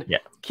 And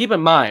keep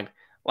in mind,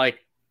 like,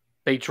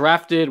 they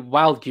drafted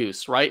Wild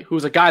Goose, right?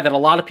 Who's a guy that a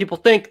lot of people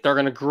think they're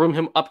going to groom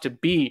him up to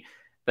be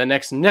the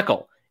next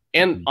nickel.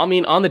 And I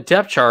mean, on the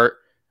depth chart,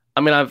 I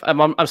mean, I'm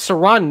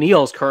Saron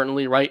Neal's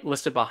currently right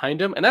listed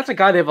behind him, and that's a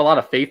guy they have a lot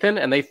of faith in,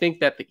 and they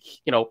think that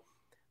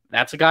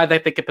that's a guy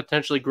that they could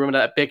potentially groom into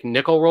that big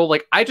nickel role.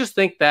 Like, I just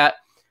think that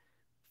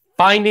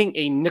finding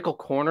a nickel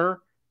corner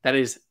that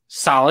is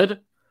solid,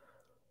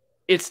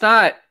 it's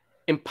not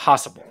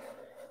impossible.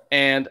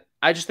 And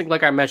I just think,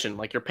 like I mentioned,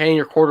 like you're paying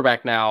your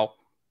quarterback now,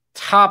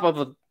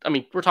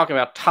 we're talking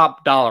about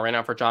top dollar right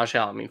now for Josh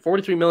Allen. I mean,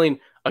 $43 million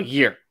a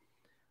year.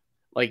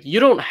 Like you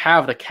don't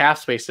have the cap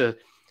space to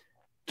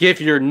give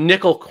your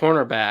nickel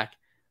cornerback,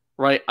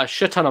 right, a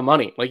shit ton of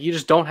money. Like you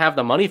just don't have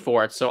the money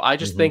for it. So I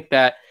just think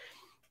that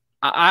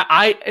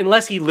I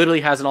unless he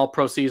literally has an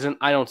all-pro season,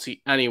 I don't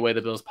see any way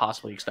the Bills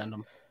possibly extend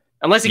him.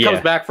 Unless he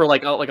comes back for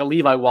like a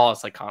Levi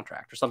Wallace like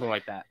contract or something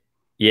like that.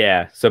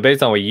 Yeah. So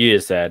based on what you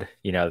just said,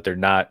 that they're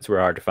not super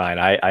hard to find.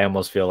 I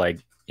almost feel like,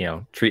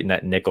 treating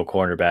that nickel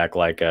cornerback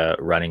like a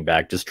running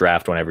back, just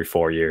draft one every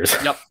 4 years.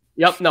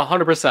 Yep. No,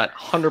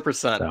 100%.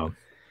 So.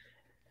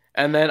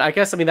 And then I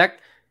guess, that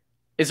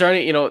is there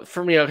any,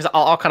 for me, because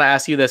I'll kind of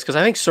ask you this, because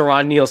I think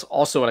Taron Neal's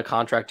also in a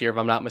contract year, if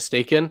I'm not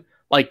mistaken.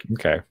 Like,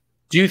 okay,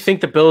 do you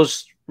think the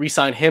Bills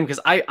re-sign him? Because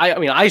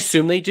I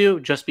assume they do,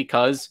 just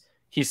because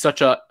he's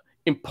such a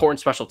important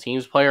special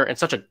teams player and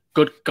such a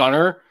good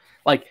gunner.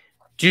 Like,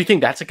 do you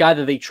think that's a guy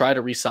that they try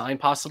to re-sign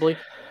possibly?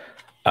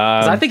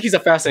 Because I think he's a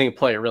fascinating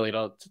player, really,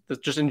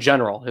 just in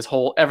general,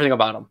 everything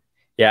about him.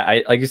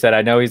 Yeah, like you said,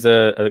 I know he's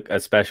a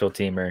special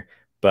teamer,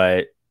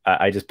 but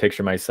I just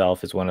picture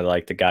myself as one of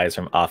the guys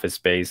from Office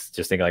Space,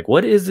 just thinking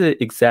what is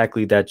it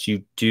exactly that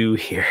you do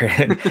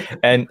here?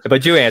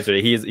 But you answered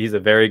it. He's a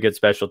very good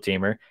special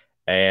teamer.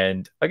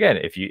 And again,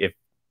 if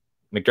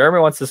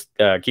McDermott wants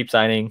to keep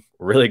signing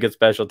really good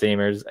special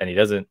teamers and he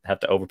doesn't have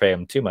to overpay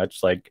them too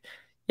much,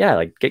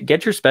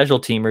 get your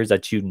special teamers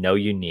that you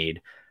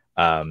need.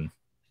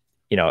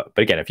 But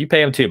again, if you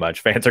pay them too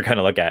much, fans are going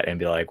to look at it and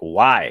be like,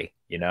 why?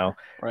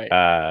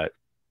 Right.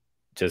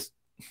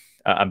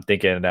 I'm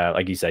thinking,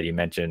 like you said, you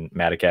mentioned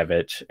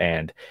Matakevich,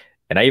 and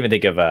I even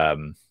think of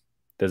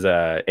does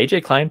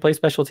AJ Klein play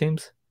special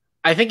teams?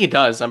 I think he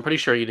does. I'm pretty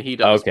sure he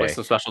does play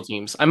some special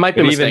teams. I might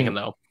be mistaken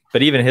though.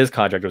 But even his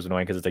contract was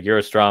annoying because it's you're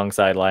a strong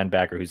side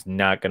linebacker who's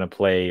not going to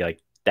play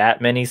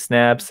that many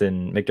snaps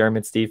in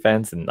McDermott's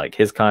defense, and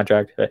his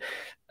contract.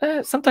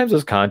 Sometimes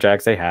those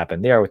contracts, they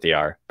happen. They are what they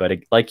are. But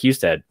like you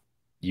said,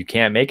 you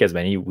can't make as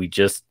many. We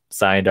just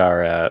signed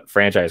our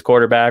franchise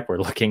quarterback. We're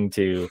looking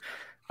to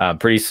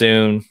pretty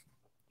soon.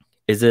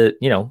 Is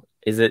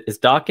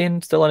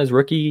Dawkins still on his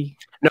rookie?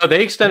 No,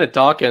 they extended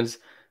Dawkins.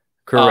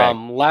 Correct.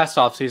 Last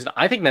offseason.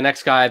 I think the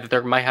next guy that they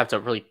might have to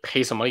really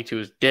pay some money to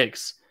is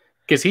Diggs,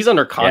 because he's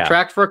under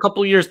contract for a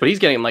couple of years, but he's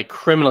getting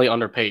criminally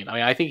underpaid.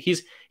 I think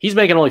he's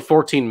making only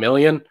 $14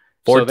 million.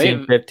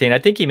 15. I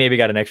think he maybe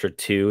got an extra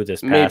 2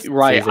 this past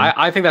season.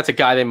 I think that's a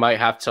guy they might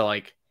have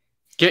to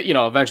get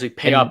eventually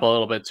pay up a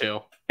little bit too.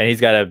 And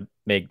he's got to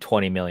make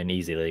 $20 million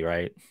easily,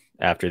 right?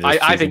 After this,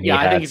 I think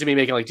he's gonna be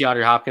making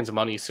DeAndre Hopkins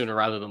money sooner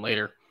rather than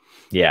later.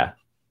 Yeah,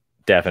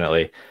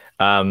 definitely.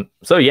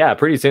 So yeah,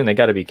 pretty soon they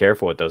got to be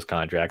careful with those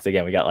contracts.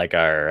 Again, we got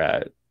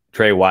our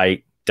Trey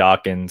White,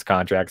 Dawkins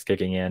contracts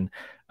kicking in,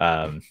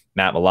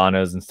 Matt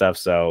Milano's and stuff.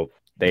 So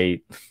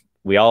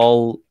we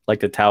all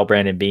like to tout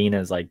Brandon Beane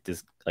as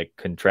this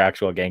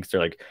contractual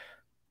gangster.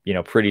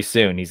 Pretty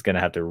soon he's gonna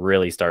have to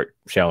really start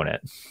showing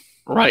it.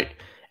 Right.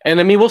 And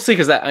we'll see,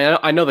 because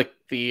I know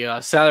the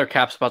salary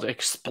cap's about to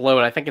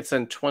explode. I think it's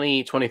in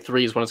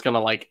 2023 is when it's going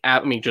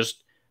to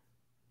just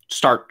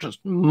start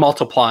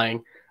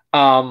multiplying.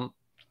 I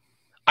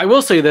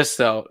will say this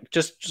though,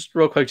 just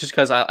real quick, just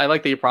because I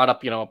like that you brought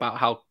up, about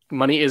how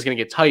money is going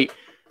to get tight.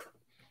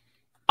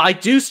 I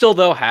do still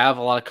though have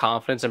a lot of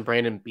confidence in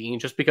Brandon Beane,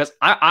 just because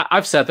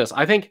I've said this.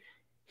 I think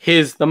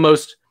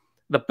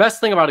the best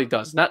thing about what he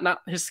does,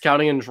 not his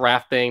scouting and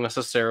drafting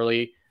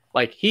necessarily.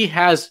 He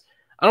has,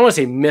 I don't want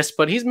to say missed,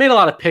 but he's made a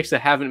lot of picks that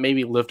haven't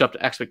maybe lived up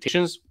to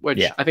expectations,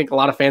 which I think a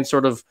lot of fans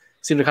sort of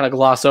seem to kind of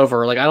gloss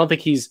over. I don't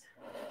think he's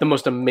the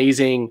most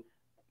amazing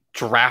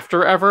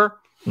drafter ever,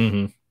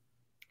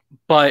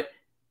 but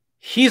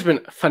he's been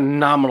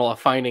phenomenal at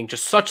finding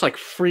just such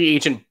free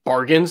agent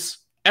bargains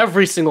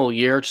every single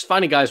year, just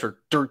finding guys who are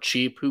dirt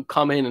cheap who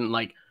come in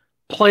and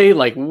play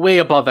way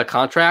above that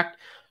contract.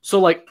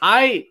 So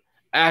I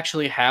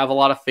actually have a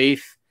lot of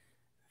faith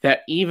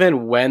that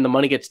even when the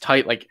money gets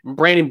tight,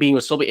 Brandon Beane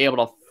will still be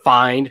able to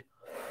find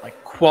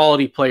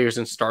quality players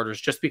and starters,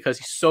 just because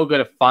he's so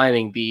good at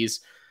finding these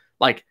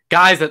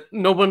guys that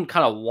no one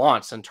kind of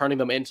wants and turning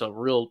them into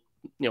real,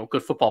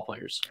 good football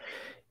players.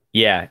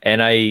 Yeah.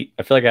 And I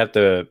feel I have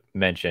to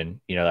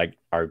mention, we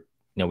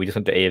just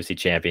went to AFC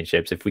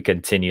championships. If we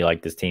continue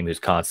this team who's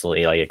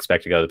constantly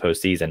expect to go to the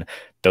postseason,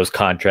 those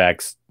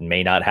contracts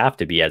may not have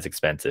to be as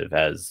expensive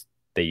as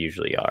they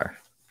usually are.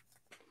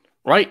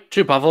 Right.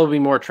 True. Buffalo would be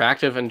more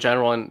attractive in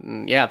general.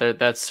 And yeah,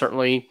 that's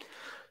certainly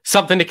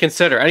something to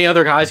consider. Any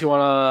other guys you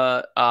want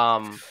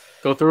to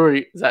go through? Or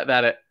is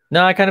that it?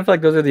 No, I kind of feel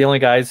those are the only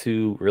guys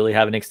who really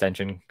have an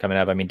extension coming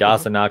up.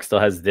 Dawson Knox still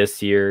has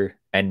this year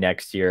and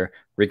next year.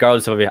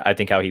 Regardless of, I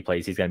think, how he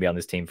plays, he's going to be on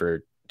this team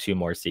for 2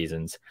 more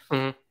seasons.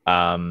 Yeah,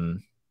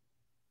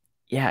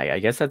 I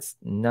guess that's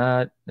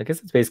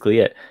basically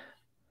it.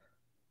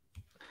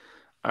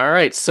 All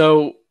right.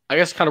 So I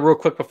guess kind of real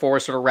quick before we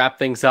sort of wrap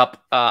things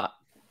up,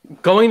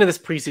 going to this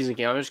preseason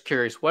game, I'm just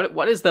curious,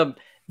 what is the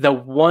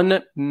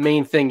one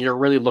main thing you're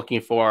really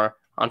looking for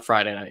on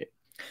Friday night?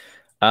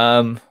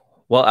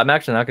 Well, I'm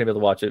actually not going to be able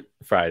to watch it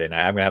Friday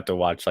night. I'm going to have to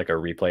watch like a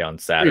replay on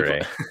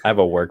Saturday. I have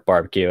a work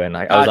barbecue, and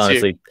I was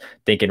honestly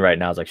thinking right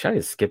now, I was like, should I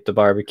just skip the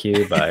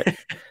barbecue? But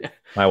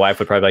my wife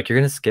would probably be like, you're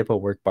going to skip a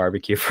work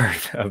barbecue for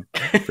a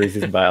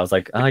preseason, but I was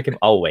like,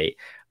 I'll wait.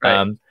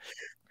 Right.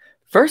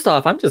 First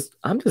off, I'm just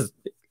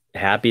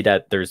happy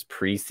that there's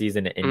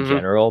preseason in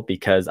general,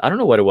 because I don't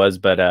know what it was,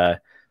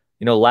 but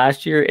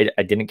last year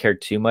I didn't care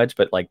too much,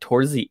 but like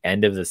towards the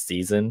end of the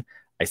season,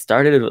 I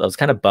was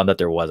kind of bummed that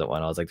there wasn't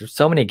one. I was like, there's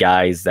so many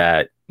guys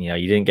that, you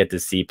didn't get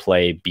to see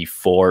play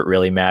before it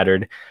really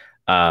mattered.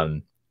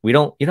 You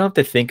don't have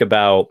to think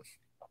about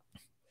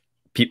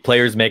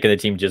players making the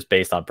team just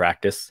based on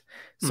practice.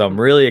 So I'm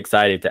really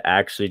excited to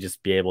actually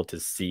just be able to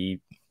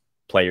see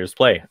players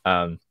play,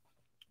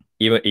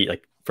 even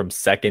like from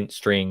second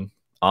string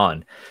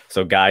on.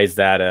 So guys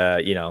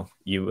that,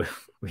 you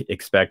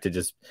expect to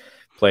just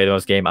play the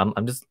most game.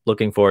 I'm just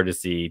looking forward to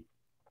see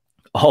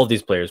all of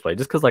these players play,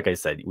 just because, like I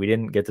said, we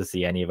didn't get to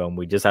see any of them.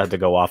 We just had to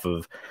go off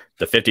of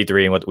the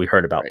 53 and what we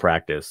heard about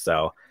practice.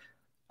 So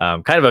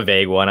kind of a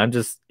vague one. I'm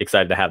just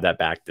excited to have that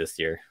back this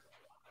year.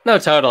 No,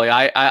 totally.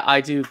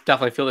 I do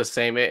definitely feel the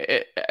same.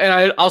 And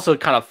I also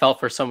kind of felt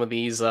for some of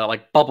these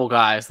like bubble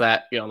guys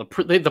that, the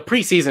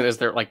preseason is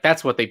their, like,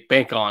 that's what they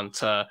bank on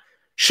to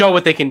show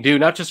what they can do,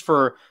 not just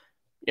for,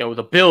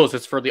 the Bills,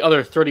 it's for the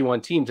other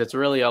 31 teams. It's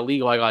really a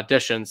league-wide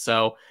audition.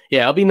 So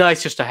yeah, it'll be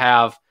nice just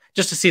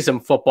to see some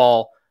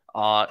football.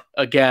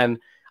 Again,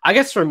 I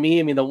guess for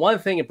me, the one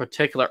thing in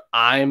particular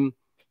I'm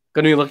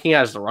going to be looking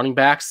at is the running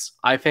backs.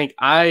 I think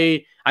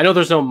I know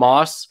there's no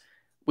Moss.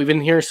 We've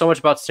been hearing so much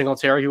about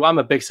Singletary, who I'm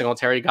a big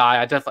Singletary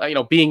guy. I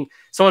definitely, being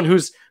someone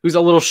who's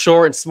a little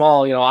short and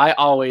small, I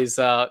always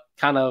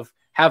kind of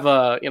have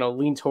a,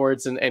 lean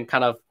towards and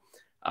kind of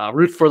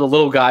root for the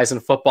little guys in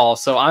football.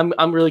 So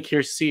I'm really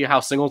curious to see how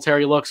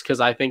Singletary looks, because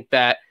I think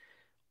that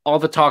all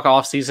the talk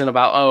off season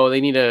about, they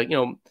need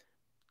to,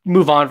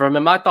 move on from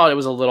him, I thought it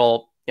was a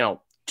little,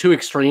 too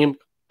extreme.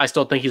 I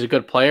still think he's a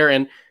good player.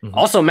 And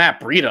also Matt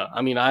Breida.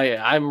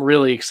 I'm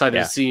really excited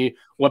to see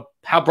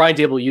how Brian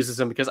Dable uses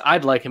him, because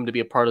I'd like him to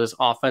be a part of this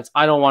offense.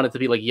 I don't want it to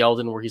be like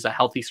Yeldon, where he's a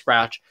healthy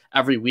scratch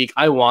every week.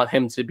 I want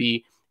him to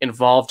be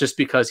involved, just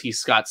because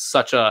he's got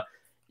such a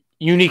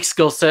unique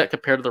skill set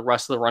compared to the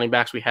rest of the running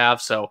backs we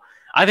have. So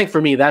I think for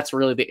me, that's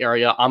really the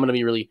area I'm going to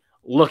be really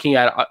looking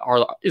at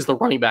is the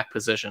running back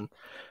position.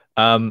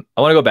 I want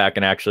to go back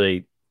and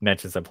actually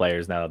mention some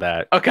players now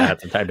that I had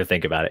some time to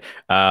think about it.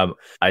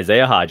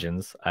 Isaiah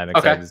Hodgins, I'm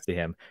excited to see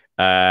him.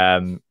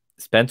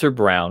 Spencer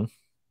Brown,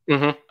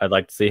 I'd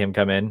like to see him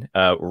come in.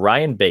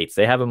 Ryan Bates,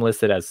 they have him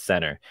listed as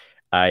center.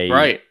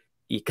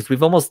 Because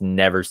we've almost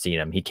never seen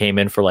him. He came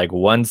in for like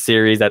one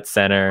series at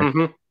center,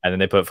 and then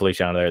they put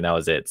Feliciano there, and that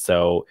was it.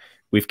 So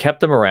we've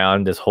kept him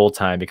around this whole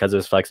time because of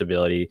his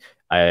flexibility.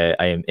 I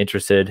am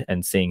interested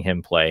in seeing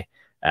him play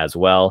as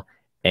well.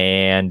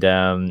 And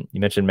you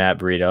mentioned Matt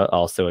Breida,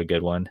 also a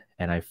good one.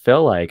 And I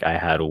feel like I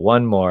had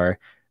one more.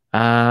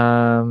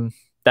 That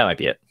might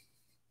be it.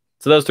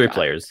 So those three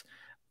players: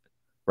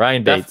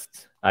 Ryan Bates,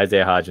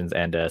 Isaiah Hodgins,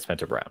 and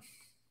Spencer Brown.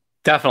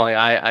 Definitely.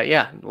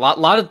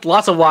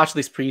 Lots of watch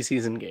these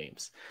preseason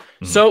games.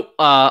 So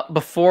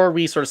before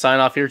we sort of sign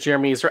off here,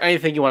 Jeremy, is there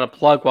anything you want to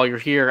plug while you're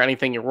here?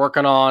 Anything you're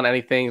working on?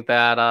 Anything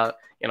that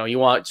you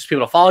want just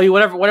people to follow you?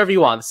 Whatever you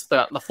want.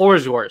 The floor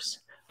is yours.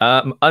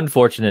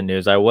 Unfortunate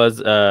news. I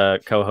was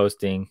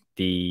co-hosting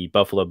the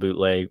Buffalo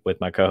Bootleg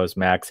with my co-host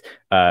Max.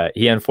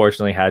 He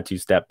unfortunately had to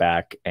step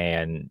back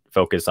and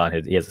focus on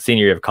he has a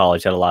senior year of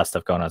college, had a lot of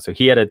stuff going on. So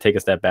he had to take a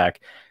step back.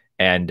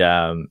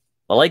 And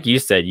like you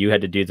said, you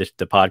had to do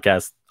the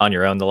podcast on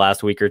your own the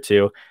last week or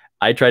two.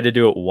 I tried to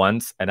do it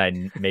once, and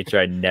I made sure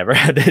I never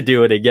had to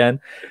do it again.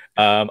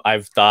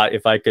 I've thought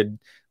if I could,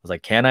 I was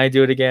like, can I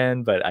do it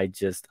again? But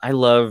I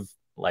love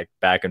like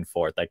back and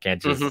forth. I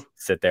can't just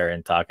sit there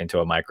and talk into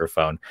a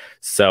microphone.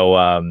 So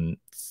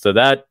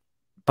that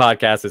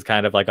podcast is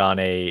kind of like on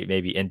a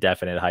maybe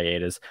indefinite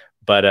hiatus,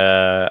 but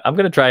I'm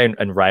going to try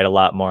and write a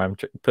lot more. I'm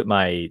put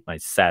my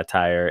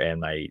satire and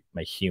my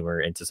humor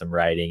into some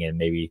writing, and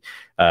maybe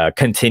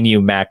continue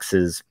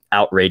Max's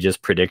outrageous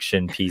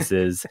prediction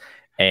pieces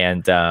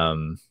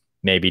and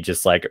maybe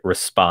just like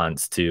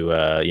response to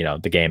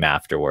the game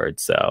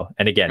afterwards. So,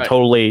 and again,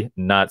 totally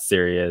not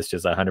serious,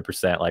 just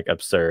 100% like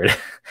absurd.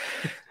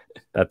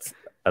 That's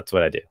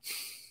what I do.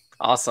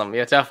 Awesome.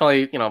 Yeah,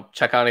 definitely,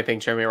 check out anything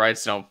Jeremy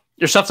writes.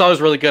 Your stuff's always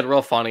really good,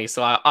 real funny.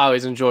 So I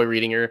always enjoy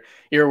reading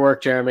your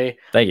work, Jeremy.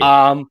 Thank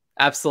you.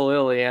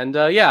 Absolutely. And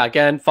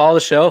again, follow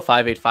the show,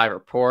 585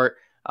 Report.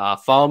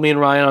 Follow me and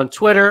Ryan on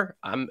Twitter.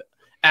 I'm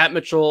at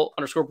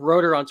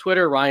Mitchell_Broder on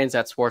Twitter. Ryan's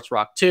at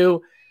SportsRock2.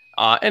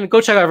 And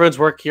go check out everyone's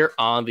work here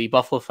on the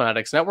Buffalo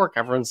Fanatics Network.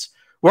 Everyone's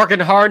working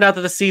hard now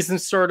that the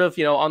season's sort of,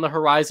 on the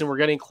horizon. We're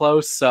getting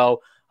close.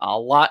 So a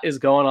lot is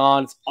going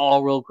on. It's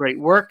all real great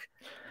work.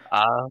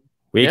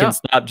 We can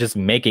stop just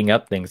making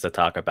up things to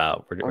talk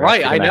about.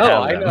 I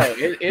know.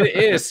 It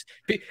is.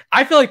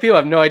 I feel like people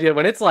have no idea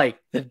when it's like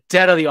the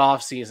dead of the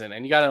off season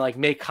and you got to like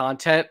make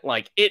content.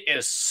 Like, it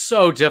is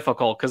so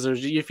difficult because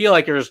you feel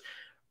like there's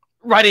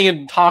writing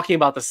and talking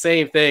about the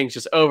same things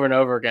just over and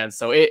over again.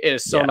 So it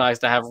is so nice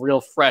to have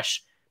real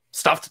fresh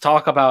stuff to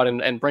talk about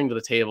and bring to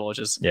the table. It's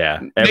just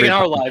making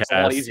our lives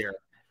a lot easier.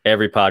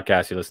 Every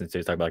podcast you listen to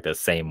is talking about the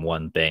same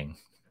one thing.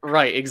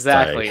 Right,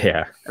 exactly. So,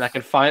 yeah. And I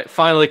can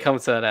finally come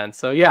to that end.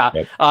 So yeah.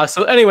 Yep.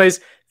 So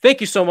anyways,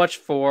 thank you so much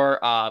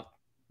for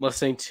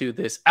listening to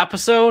this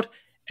episode,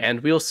 and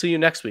we'll see you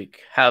next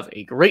week. Have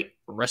a great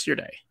rest of your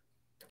day.